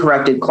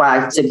time-corrected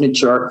CLAD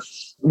signature,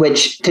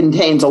 which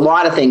contains a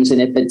lot of things in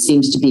it, but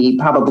seems to be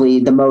probably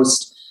the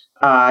most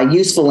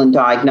useful in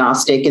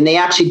diagnostic. And they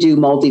actually do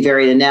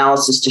multivariate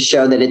analysis to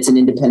show that it's an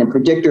independent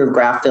predictor of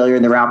graft failure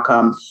and their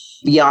outcome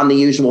beyond the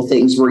usual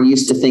things we're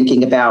used to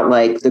thinking about,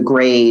 like the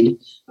grade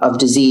of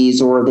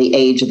disease or the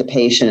age of the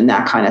patient and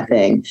that kind of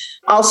thing.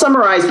 I'll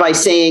summarize by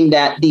saying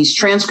that these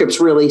transcripts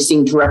really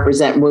seem to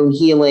represent wound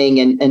healing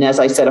and as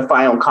I said, a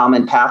final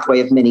common pathway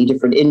of many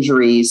different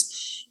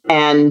injuries.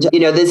 And,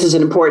 this is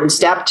an important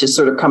step to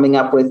sort of coming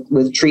up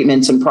with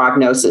treatments and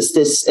prognosis.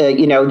 This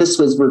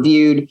was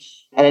reviewed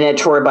at an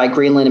editorial by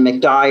Greenland and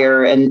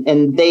McDyer,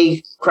 and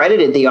they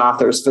credited the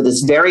authors for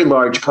this very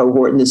large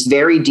cohort and this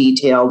very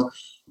detailed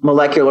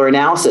molecular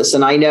analysis.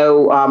 And I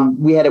know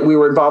we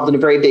were involved in a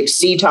very big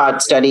CTOD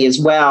study as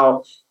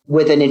well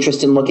with an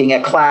interest in looking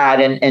at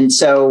CLAD. And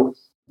so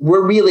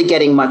we're really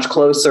getting much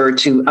closer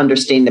to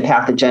understanding the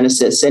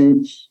pathogenesis.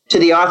 And to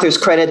the authors'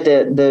 credit,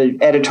 the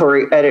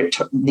editorial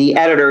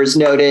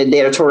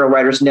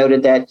writers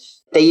noted that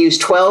they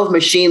used 12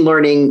 machine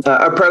learning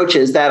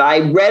approaches that I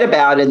read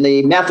about in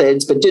the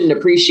methods, but didn't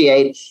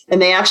appreciate. And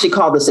they actually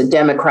called this a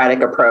democratic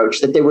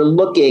approach, that they were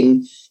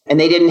looking and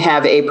they didn't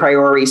have a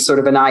priori sort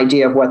of an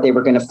idea of what they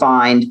were going to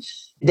find.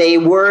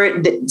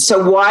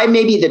 So why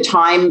maybe the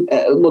time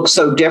looks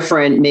so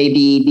different?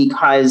 Maybe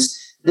because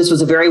this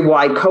was a very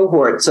wide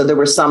cohort. So there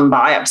were some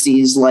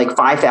biopsies like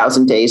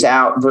 5,000 days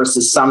out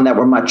versus some that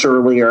were much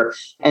earlier.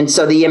 And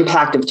so the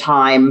impact of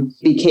time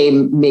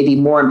became maybe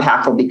more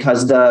impactful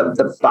because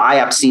the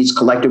biopsies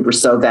collected were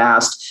so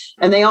vast.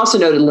 And they also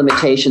noted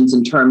limitations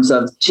in terms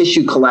of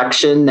tissue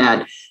collection,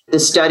 that the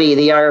study,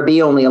 the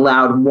IRB only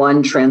allowed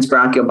 1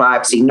 transbronchial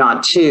biopsy,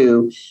 not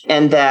 2,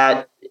 and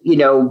that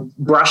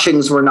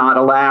brushings were not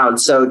allowed.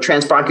 So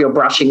transbronchial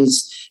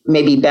brushings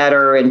may be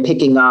better in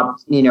picking up,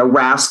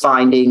 RAS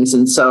findings.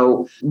 And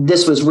so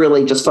this was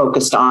really just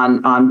focused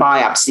on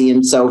biopsy.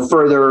 And so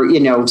further,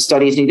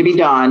 studies need to be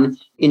done,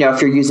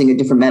 if you're using a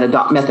different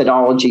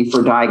methodology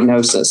for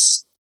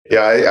diagnosis.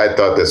 Yeah, I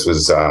thought this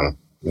was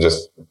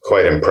just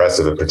quite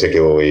impressive,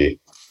 particularly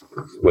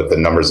with the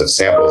numbers of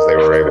samples they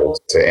were able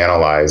to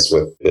analyze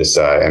with this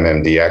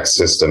MMDX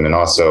system. And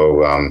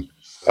also,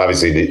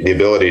 obviously, the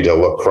ability to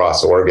look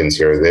cross organs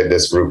here.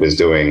 This group is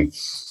doing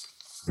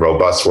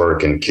robust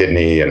work in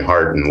kidney and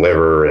heart and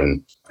liver.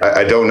 And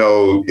I don't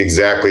know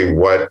exactly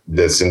what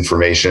this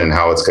information and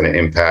how it's going to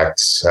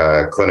impact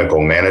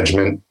clinical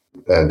management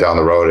down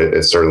the road.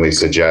 It certainly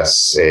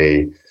suggests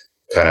a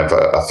kind of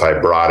a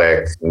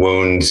fibrotic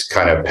wound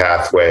kind of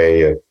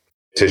pathway of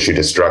tissue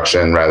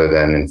destruction rather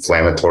than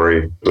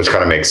inflammatory, which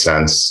kind of makes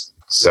sense.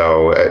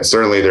 So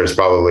certainly there's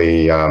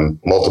probably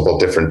multiple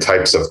different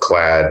types of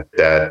clad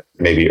that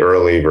may be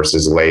early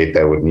versus late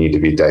that would need to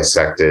be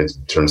dissected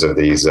in terms of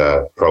these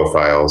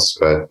profiles.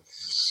 But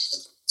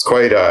it's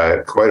quite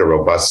a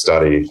robust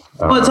study.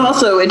 Well, it's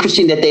also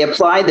interesting that they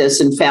applied this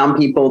and found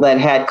people that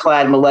had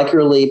clad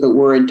molecularly but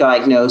weren't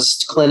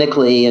diagnosed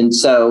clinically. And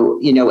so,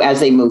 as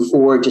they move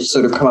forward, just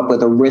sort of come up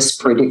with a risk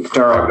predictor.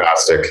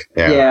 Prognostic.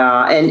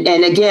 Yeah.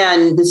 And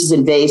again, this is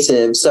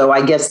invasive. So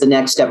I guess the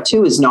next step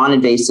too is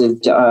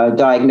non-invasive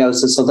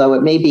diagnosis, although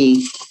it may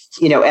be,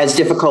 as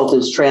difficult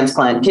as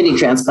kidney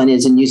transplant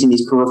is in using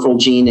these peripheral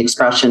gene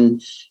expression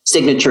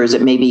signatures,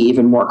 it may be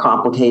even more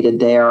complicated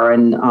there.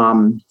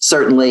 And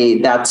certainly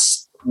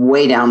that's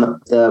way down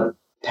the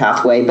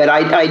pathway. But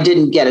I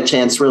didn't get a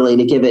chance really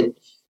to give it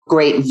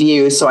great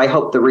view. So I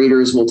hope the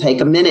readers will take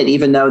a minute,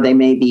 even though they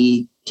may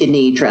be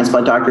kidney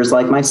transplant doctors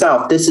like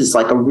myself. This is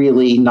like a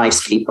really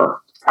nice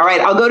paper. All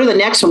right, I'll go to the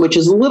next one, which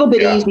is a little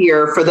bit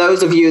easier for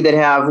those of you that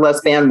have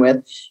less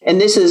bandwidth.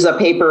 And this is a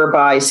paper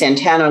by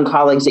Santana and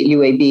colleagues at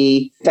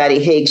UAB,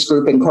 Fatty Haig's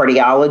group in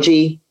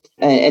cardiology.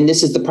 And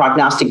this is the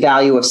prognostic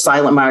value of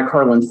silent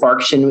myocardial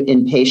infarction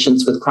in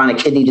patients with chronic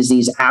kidney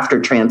disease after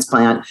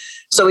transplant.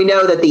 So we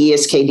know that the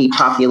ESKD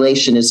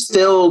population is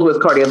filled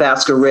with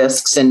cardiovascular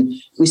risks, and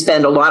we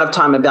spend a lot of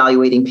time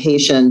evaluating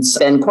patients,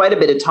 spend quite a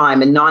bit of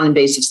time in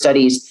non-invasive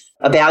studies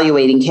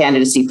evaluating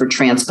candidacy for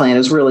transplant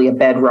is really a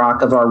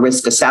bedrock of our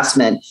risk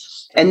assessment.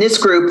 And this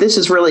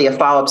is really a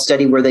follow-up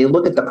study where they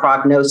look at the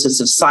prognosis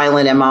of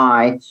silent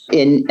MI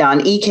on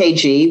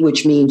EKG,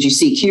 which means you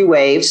see Q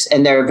waves,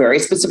 and there are very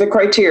specific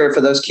criteria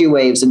for those Q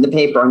waves in the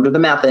paper under the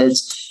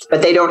methods,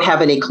 but they don't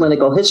have any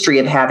clinical history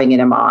of having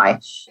an MI.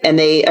 And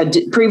they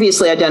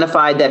previously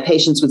identified that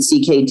patients with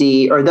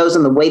CKD or those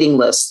on the waiting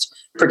list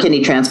for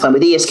kidney transplant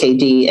with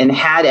ESKD and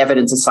had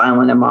evidence of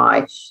silent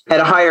MI had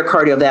a higher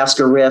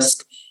cardiovascular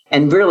risk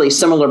and really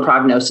similar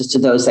prognosis to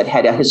those that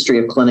had a history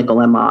of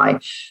clinical MI.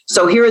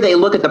 So here they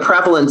look at the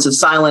prevalence of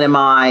silent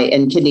MI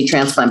in kidney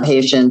transplant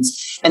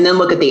patients, and then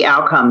look at the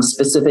outcomes,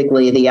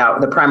 specifically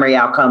the primary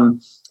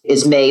outcome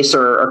is MACE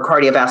or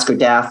cardiovascular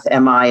death,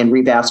 MI, and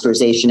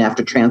revascularization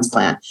after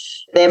transplant.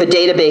 They have a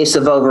database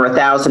of over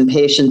 1,000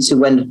 patients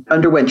who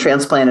underwent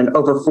transplant in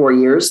over 4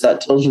 years. That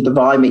tells you the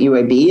volume at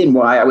UAB and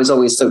why I was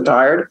always so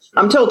tired.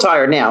 I'm still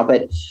tired now,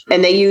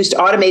 and they used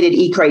automated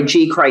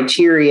EKG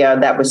criteria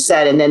that was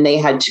set, and then they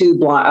had two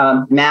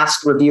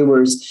masked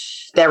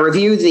reviewers that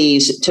review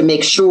these to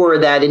make sure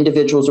that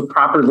individuals are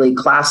properly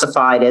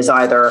classified as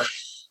either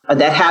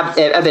that have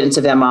evidence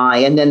of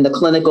MI, and then the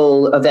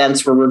clinical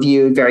events were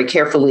reviewed very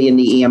carefully in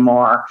the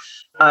EMR.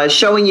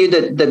 Showing you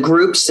that the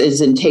groups is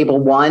in table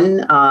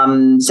 1.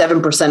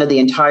 7% of the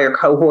entire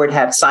cohort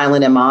had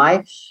silent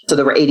MI. So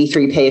there were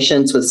 83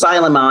 patients with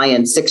silent MI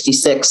and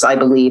 66, I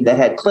believe, that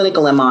had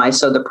clinical MI.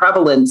 So the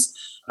prevalence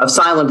of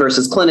silent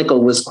versus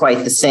clinical was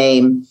quite the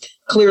same.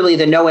 Clearly,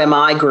 the no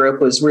MI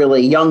group was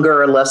really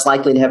younger, less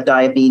likely to have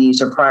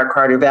diabetes or prior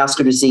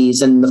cardiovascular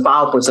disease, and the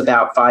follow-up was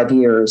about 5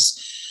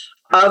 years.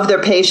 Of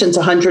their patients,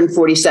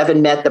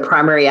 147 met the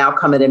primary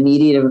outcome at a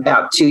median of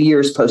about 2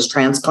 years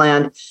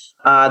post-transplant.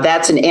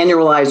 That's an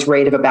annualized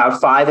rate of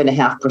about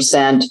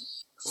 5.5%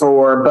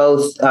 for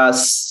both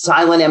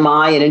silent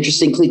MI and,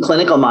 interestingly,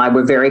 clinical MI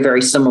were very,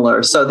 very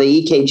similar. So the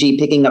EKG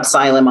picking up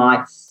silent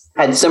MI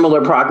had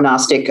similar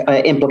prognostic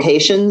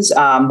implications,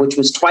 which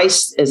was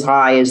twice as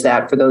high as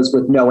that for those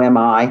with no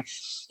MI.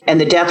 And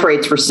the death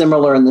rates were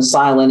similar in the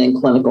silent and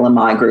clinical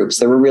MI groups.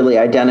 They were really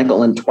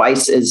identical and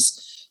twice as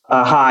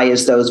high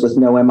as those with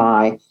no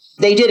MI.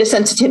 They did a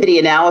sensitivity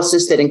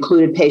analysis that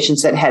included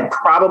patients that had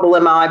probable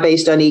MI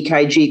based on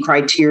EKG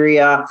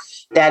criteria.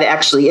 That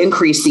actually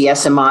increased the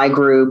SMI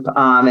group,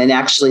 and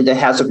actually the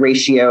hazard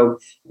ratio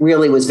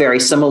really was very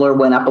similar,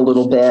 went up a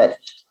little bit.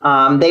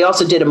 They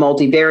also did a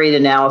multivariate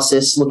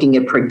analysis looking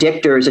at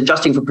predictors,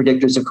 adjusting for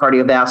predictors of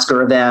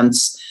cardiovascular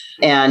events.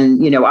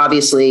 And,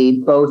 obviously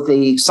both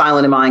the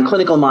silent MI and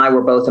clinical MI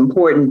were both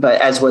important, but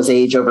as was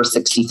age over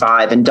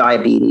 65 and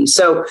diabetes.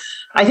 So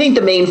I think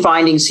the main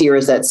findings here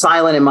is that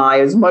silent MI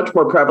is much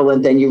more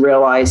prevalent than you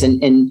realize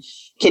in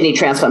kidney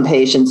transplant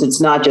patients.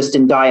 It's not just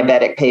in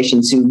diabetic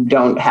patients who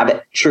don't have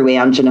a true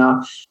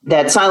angina.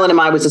 That silent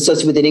MI was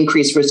associated with an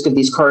increased risk of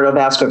these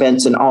cardiovascular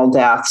events and all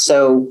deaths.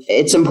 So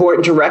it's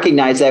important to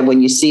recognize that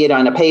when you see it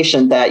on a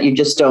patient, that you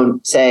just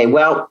don't say,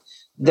 well,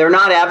 they're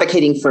not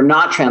advocating for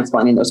not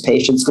transplanting those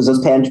patients, because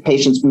those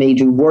patients may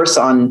do worse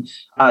on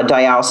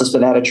dialysis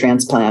without a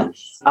transplant,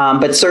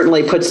 but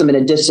certainly puts them in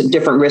a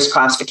different risk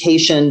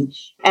classification.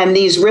 And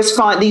these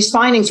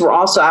findings were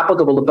also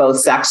applicable to both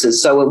sexes.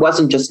 So it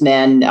wasn't just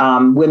men.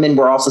 Women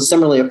were also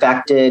similarly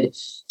affected.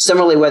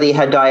 Similarly, whether you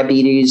had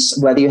diabetes,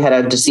 whether you had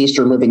a deceased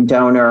or living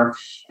donor.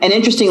 And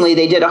interestingly,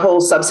 they did a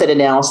whole subset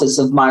analysis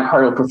of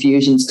myocardial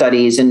perfusion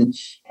studies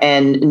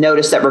and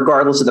noticed that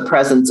regardless of the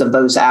presence of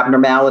those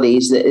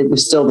abnormalities, that it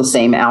was still the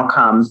same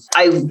outcome.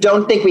 I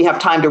don't think we have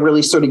time to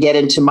really sort of get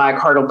into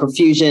myocardial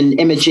perfusion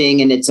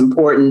imaging and its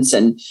importance.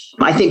 And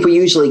I think we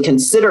usually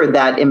consider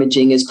that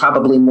imaging is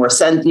probably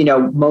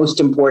most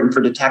important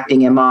for detecting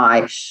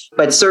MI.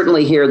 But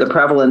certainly here, the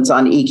prevalence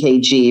on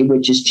EKG,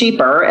 which is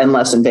cheaper and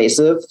less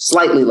invasive,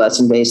 slightly less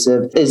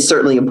invasive, is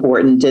certainly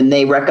important. And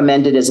they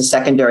recommend it as a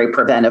secondary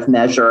preventive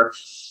measure.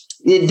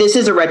 This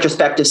is a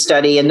retrospective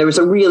study, and there was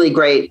a really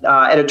great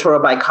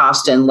editorial by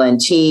Costa and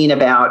Lentine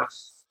about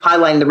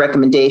highlighting the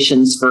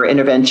recommendations for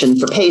intervention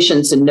for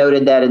patients, and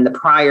noted that in the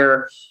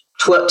prior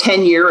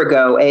 10 year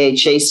ago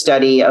AHA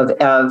study of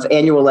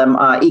annual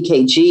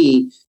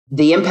EKG,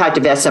 the impact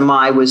of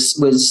SMI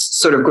was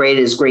sort of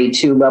graded as grade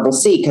 2 level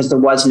C because there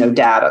was no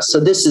data. So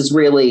this is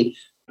really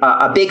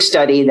a big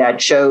study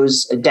that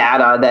shows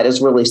data that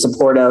is really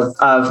supportive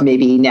of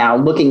maybe now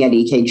looking at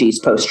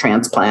EKGs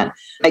post-transplant.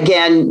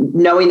 Again,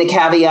 knowing the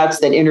caveats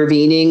that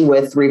intervening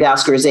with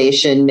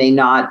revascularization may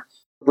not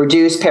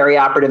reduce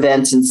perioperative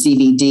events in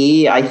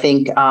CVD, I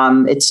think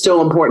it's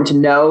still important to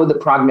know the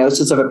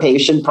prognosis of a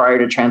patient prior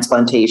to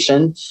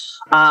transplantation.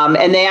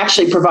 And they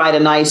actually provide a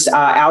nice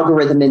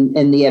algorithm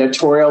in the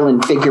editorial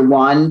in Figure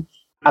 1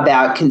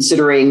 about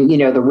considering,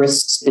 the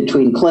risks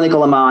between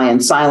clinical MI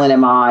and silent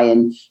MI,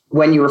 and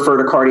when you refer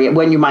to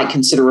when you might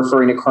consider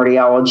referring to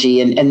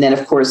cardiology, and then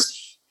of course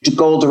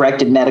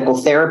goal-directed medical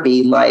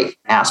therapy like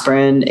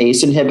aspirin,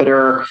 ACE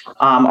inhibitor,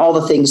 all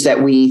the things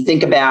that we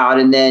think about,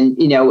 and then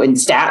in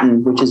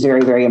statin, which is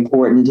very, very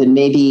important, and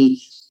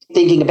maybe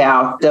thinking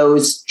about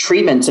those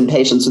treatments in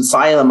patients with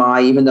silent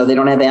MI, even though they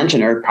don't have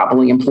angina, are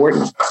probably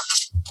important.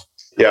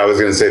 Yeah, I was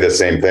going to say the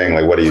same thing.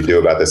 Like, what do you do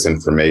about this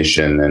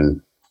information?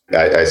 And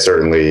I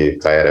certainly,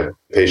 if I had a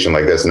patient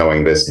like this,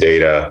 knowing this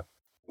data,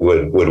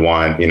 would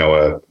want,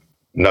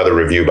 another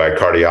review by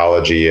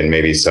cardiology and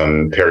maybe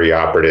some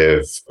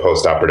perioperative,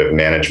 postoperative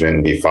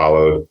management be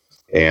followed,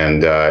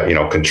 and,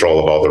 control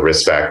of all the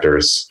risk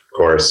factors. Of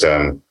course,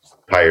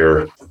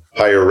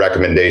 higher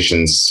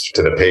recommendations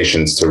to the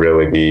patients to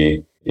really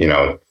be,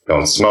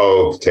 don't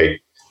smoke,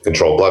 take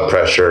control blood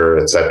pressure,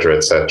 et cetera,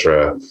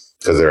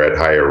 because they're at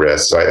higher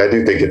risk. So I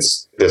do think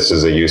this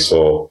is a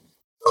useful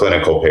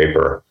clinical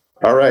paper.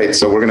 All right,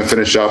 so we're going to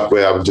finish up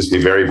with, I would just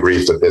be very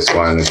brief with this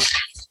one.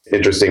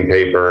 Interesting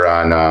paper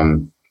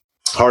on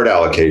heart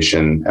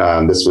allocation.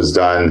 This was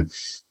done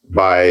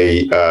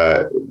by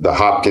the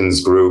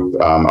Hopkins group,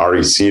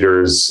 Ari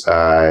Cedars,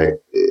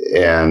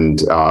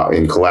 and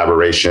in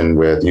collaboration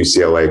with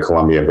UCLA,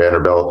 Columbia,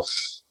 Vanderbilt.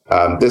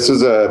 This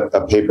was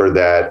a paper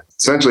that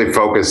essentially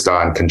focused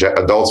on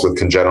adults with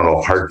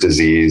congenital heart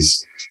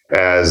disease.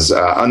 As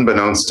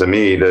unbeknownst to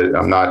me, that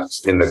I'm not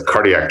in the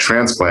cardiac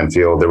transplant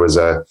field, there was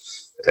a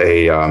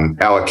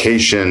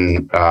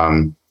allocation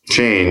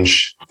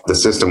change. The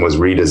system was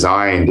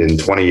redesigned in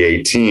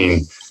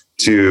 2018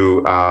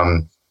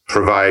 to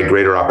provide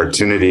greater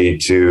opportunity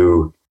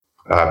to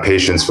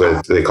patients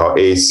with, they call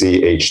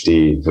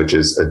ACHD, which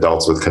is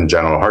adults with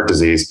congenital heart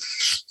disease.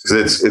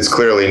 Because it's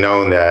clearly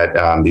known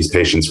that these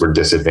patients were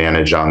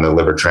disadvantaged on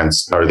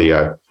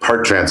the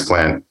heart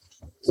transplant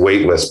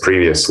wait list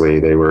previously.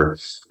 They were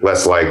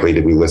less likely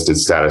to be listed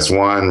status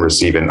 1,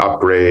 receive an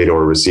upgrade,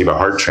 or receive a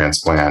heart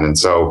transplant. And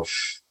so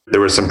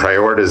there was some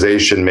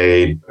prioritization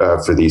made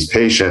for these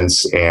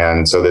patients.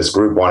 And so this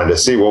group wanted to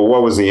see, well,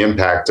 what was the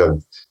impact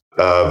of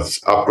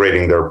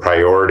upgrading their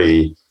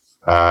priority?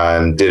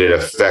 Did it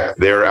affect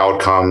their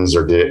outcomes,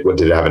 or did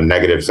it have a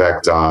negative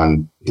effect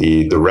on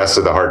the rest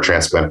of the heart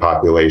transplant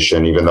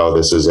population, even though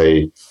this is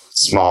a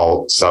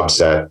small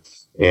subset?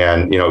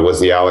 And, was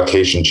the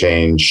allocation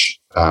change,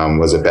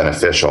 was it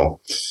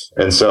beneficial?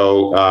 And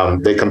so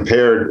they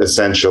compared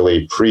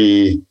essentially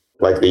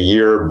like the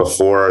year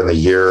before and a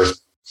year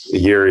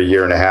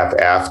and a half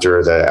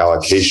after the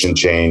allocation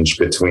change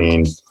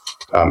between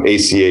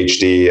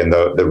ACHD and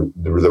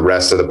the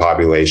rest of the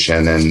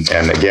population.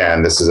 And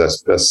again, this is a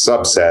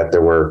subset.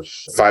 There were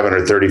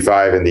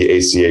 535 in the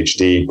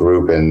ACHD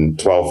group and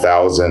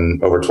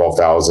over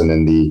 12,000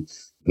 in the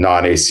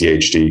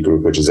non-ACHD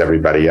group, which is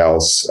everybody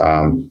else.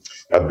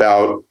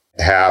 About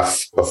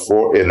half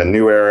before in the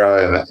new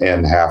era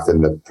and half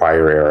in the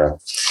prior era.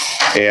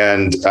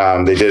 And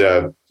they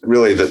did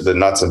really the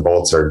nuts and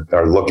bolts are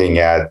looking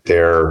at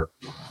their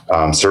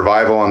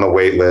survival on the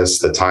wait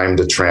list, the time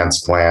to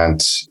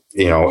transplant,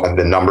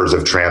 the numbers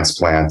of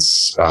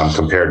transplants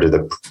compared to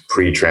the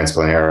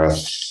pre-transplant era.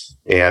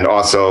 And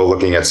also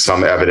looking at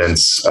some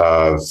evidence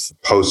of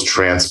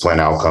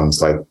post-transplant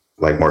outcomes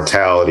like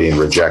mortality and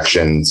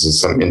rejections and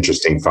some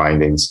interesting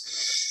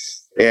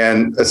findings.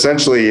 And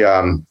essentially,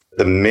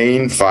 the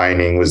main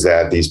finding was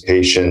that these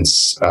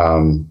patients,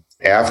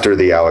 after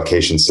the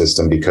allocation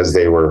system, because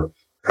they were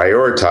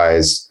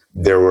prioritized,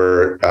 there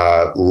were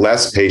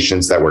less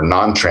patients that were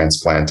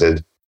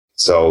non-transplanted,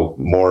 so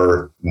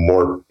more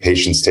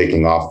patients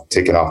taken off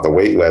the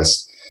wait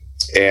list,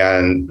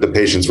 and the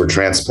patients were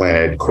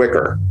transplanted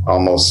quicker,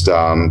 almost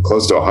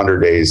close to 100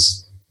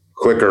 days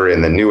quicker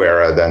in the new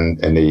era than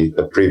in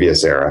the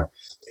previous era.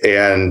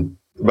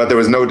 But there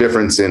was no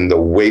difference in the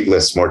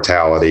waitlist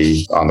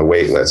mortality on the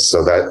wait list.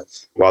 So that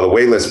while the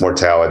waitlist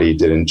mortality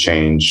didn't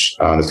change,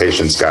 the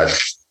patients got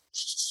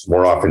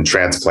more often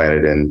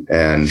transplanted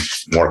and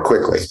more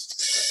quickly.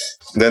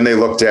 Then they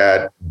looked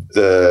at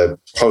the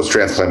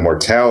post-transplant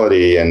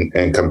mortality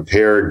and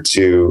compared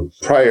to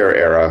prior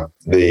era,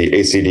 the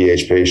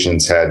ACDH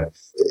patients had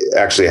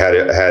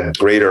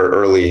greater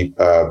early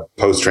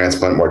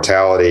post-transplant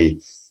mortality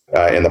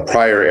in the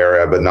prior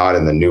era, but not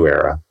in the new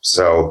era.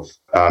 So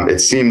it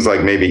seems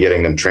like maybe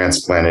getting them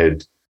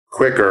transplanted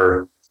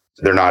quicker,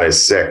 they're not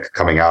as sick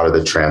coming out of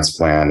the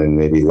transplant and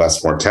maybe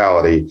less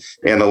mortality.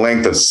 And the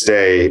length of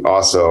stay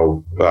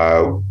also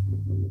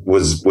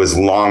was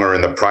longer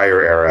in the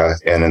prior era,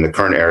 and in the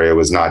current era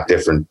was not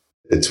different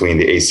between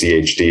the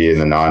ACHD and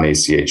the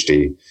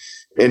non-ACHD.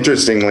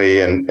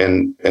 Interestingly,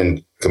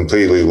 and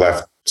completely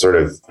left sort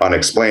of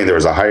unexplained, there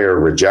was a higher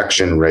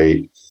rejection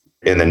rate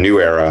in the new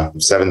era,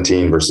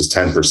 17 versus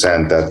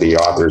 10%, that the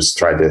authors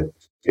tried to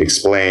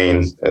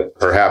explain,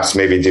 perhaps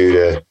maybe due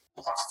to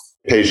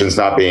patients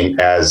not being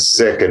as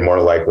sick and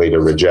more likely to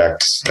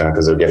reject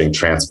because they're getting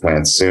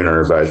transplants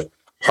sooner, but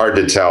hard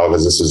to tell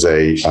because this is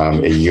a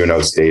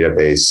UNOS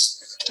database.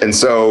 And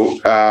so,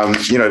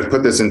 to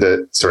put this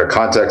into sort of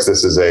context,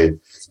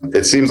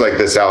 it seems like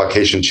this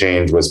allocation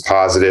change was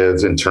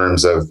positive in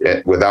terms of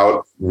it,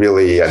 without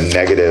really a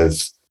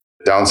negative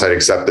downside,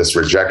 except this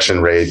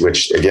rejection rate,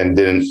 which again,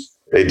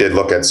 they did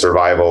look at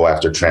survival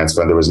after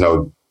transplant. There was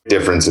no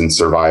difference in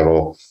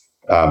survival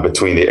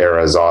between the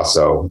eras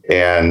also.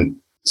 And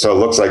so it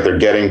looks like they're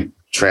getting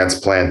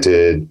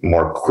transplanted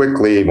more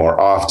quickly, more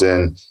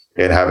often,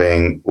 and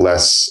having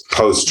less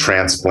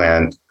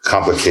post-transplant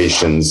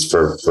complications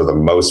for the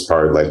most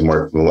part, like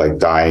more like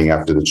dying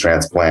after the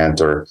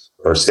transplant or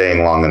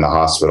staying long in the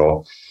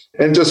hospital.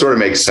 And it just sort of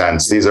makes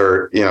sense. These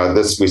are,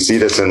 we see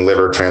this in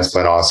liver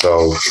transplant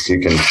also. If you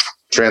can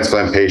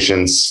transplant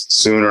patients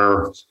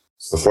sooner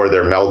before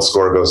their MELD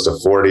score goes to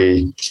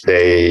 40,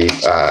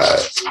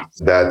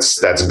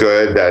 that's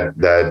good.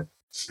 That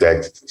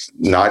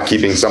not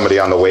keeping somebody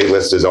on the wait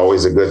list is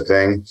always a good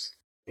thing.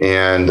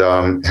 And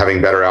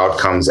having better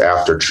outcomes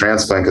after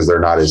transplant because they're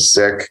not as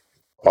sick,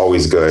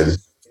 always good.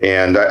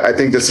 And I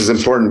think this is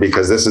important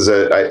because this is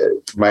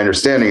my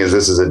understanding is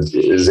this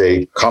is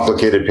a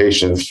complicated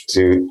patient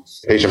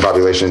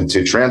population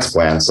to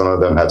transplant. Some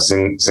of them have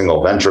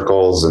single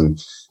ventricles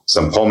and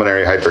some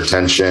pulmonary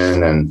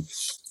hypertension, and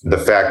the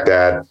fact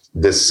that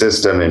this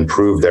system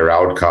improved their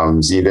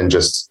outcomes, even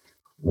just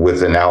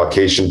with an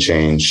allocation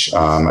change,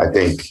 I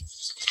think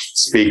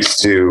speaks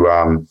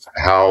to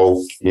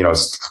how,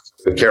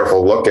 a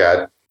careful look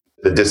at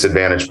the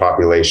disadvantaged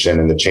population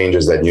and the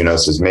changes that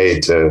UNOS has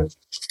made to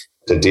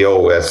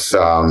deal with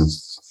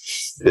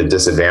the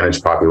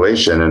disadvantaged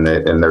population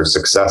and their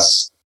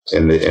success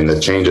in the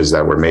changes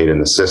that were made in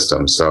the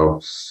system.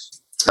 So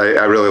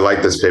I really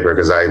like this paper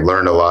because I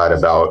learned a lot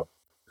about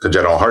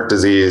congenital heart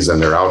disease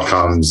and their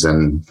outcomes,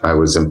 and I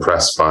was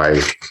impressed by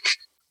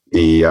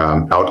the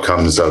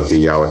outcomes of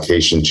the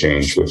allocation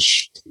change,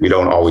 which we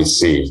don't always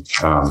see.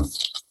 I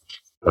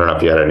don't know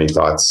if you had any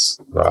thoughts,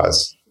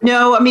 Roz.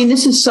 No, I mean,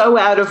 this is so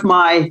out of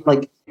my,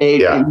 like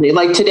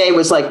today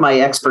was like my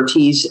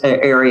expertise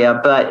area,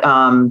 but,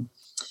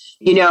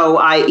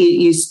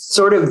 you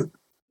sort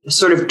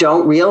of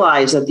don't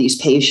realize that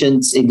these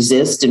patients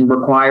exist and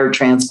require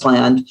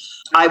transplant.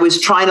 I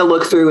was trying to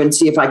look through and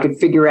see if I could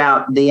figure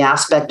out the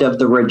aspect of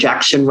the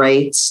rejection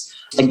rates.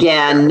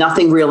 Again,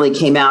 nothing really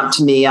came out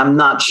to me. I'm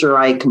not sure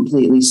I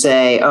completely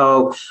say,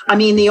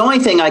 the only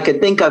thing I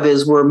could think of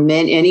is were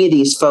any of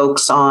these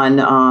folks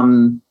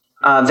on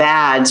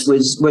VADs,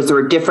 was there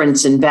a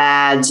difference in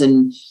VADs,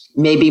 and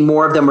maybe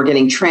more of them were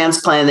getting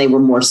transplanted, they were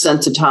more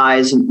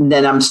sensitized. And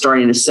then I'm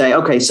starting to say,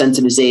 okay,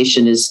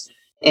 sensitization is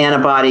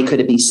antibody, could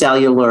it be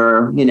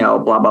cellular,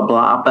 blah, blah,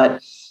 blah. But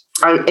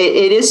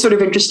it is sort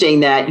of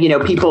interesting that,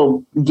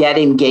 people get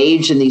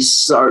engaged in these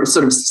sort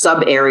of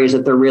sub areas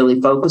that they're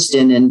really focused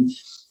in. And,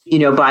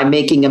 by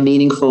making a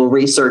meaningful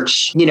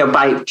research,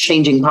 by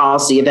changing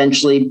policy,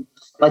 eventually,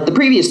 like the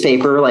previous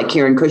paper, like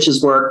Kieran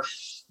Cush's work,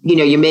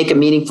 you make a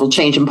meaningful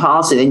change in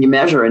policy, then you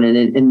measure it,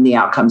 and the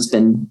outcome's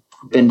been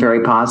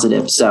very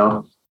positive.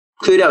 So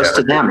kudos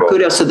to them. Cool.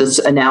 Kudos to this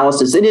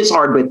analysis. It is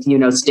hard with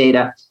UNOS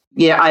data.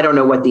 Yeah, I don't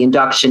know what the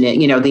induction is.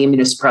 The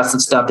immunosuppressive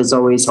stuff is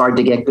always hard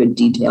to get good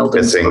detailed.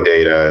 Missing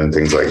data and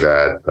things like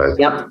that. But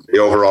yep. The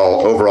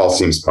overall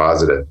seems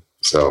positive.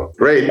 So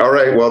great. All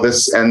right. Well,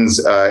 this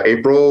ends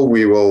April.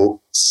 We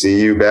will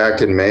see you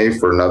back in May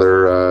for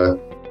another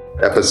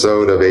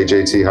episode of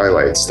AJT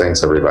Highlights.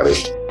 Thanks, everybody.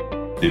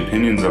 The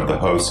opinions of the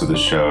hosts of the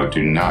show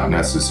do not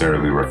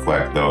necessarily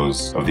reflect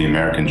those of the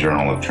American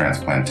Journal of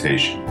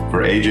Transplantation.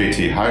 For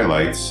AJT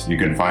Highlights, you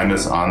can find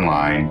us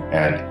online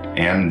at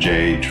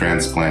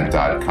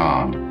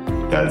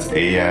amjtransplant.com. That's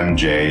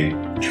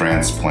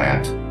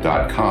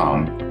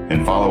amjtransplant.com,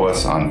 and follow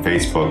us on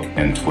Facebook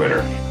and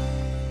Twitter.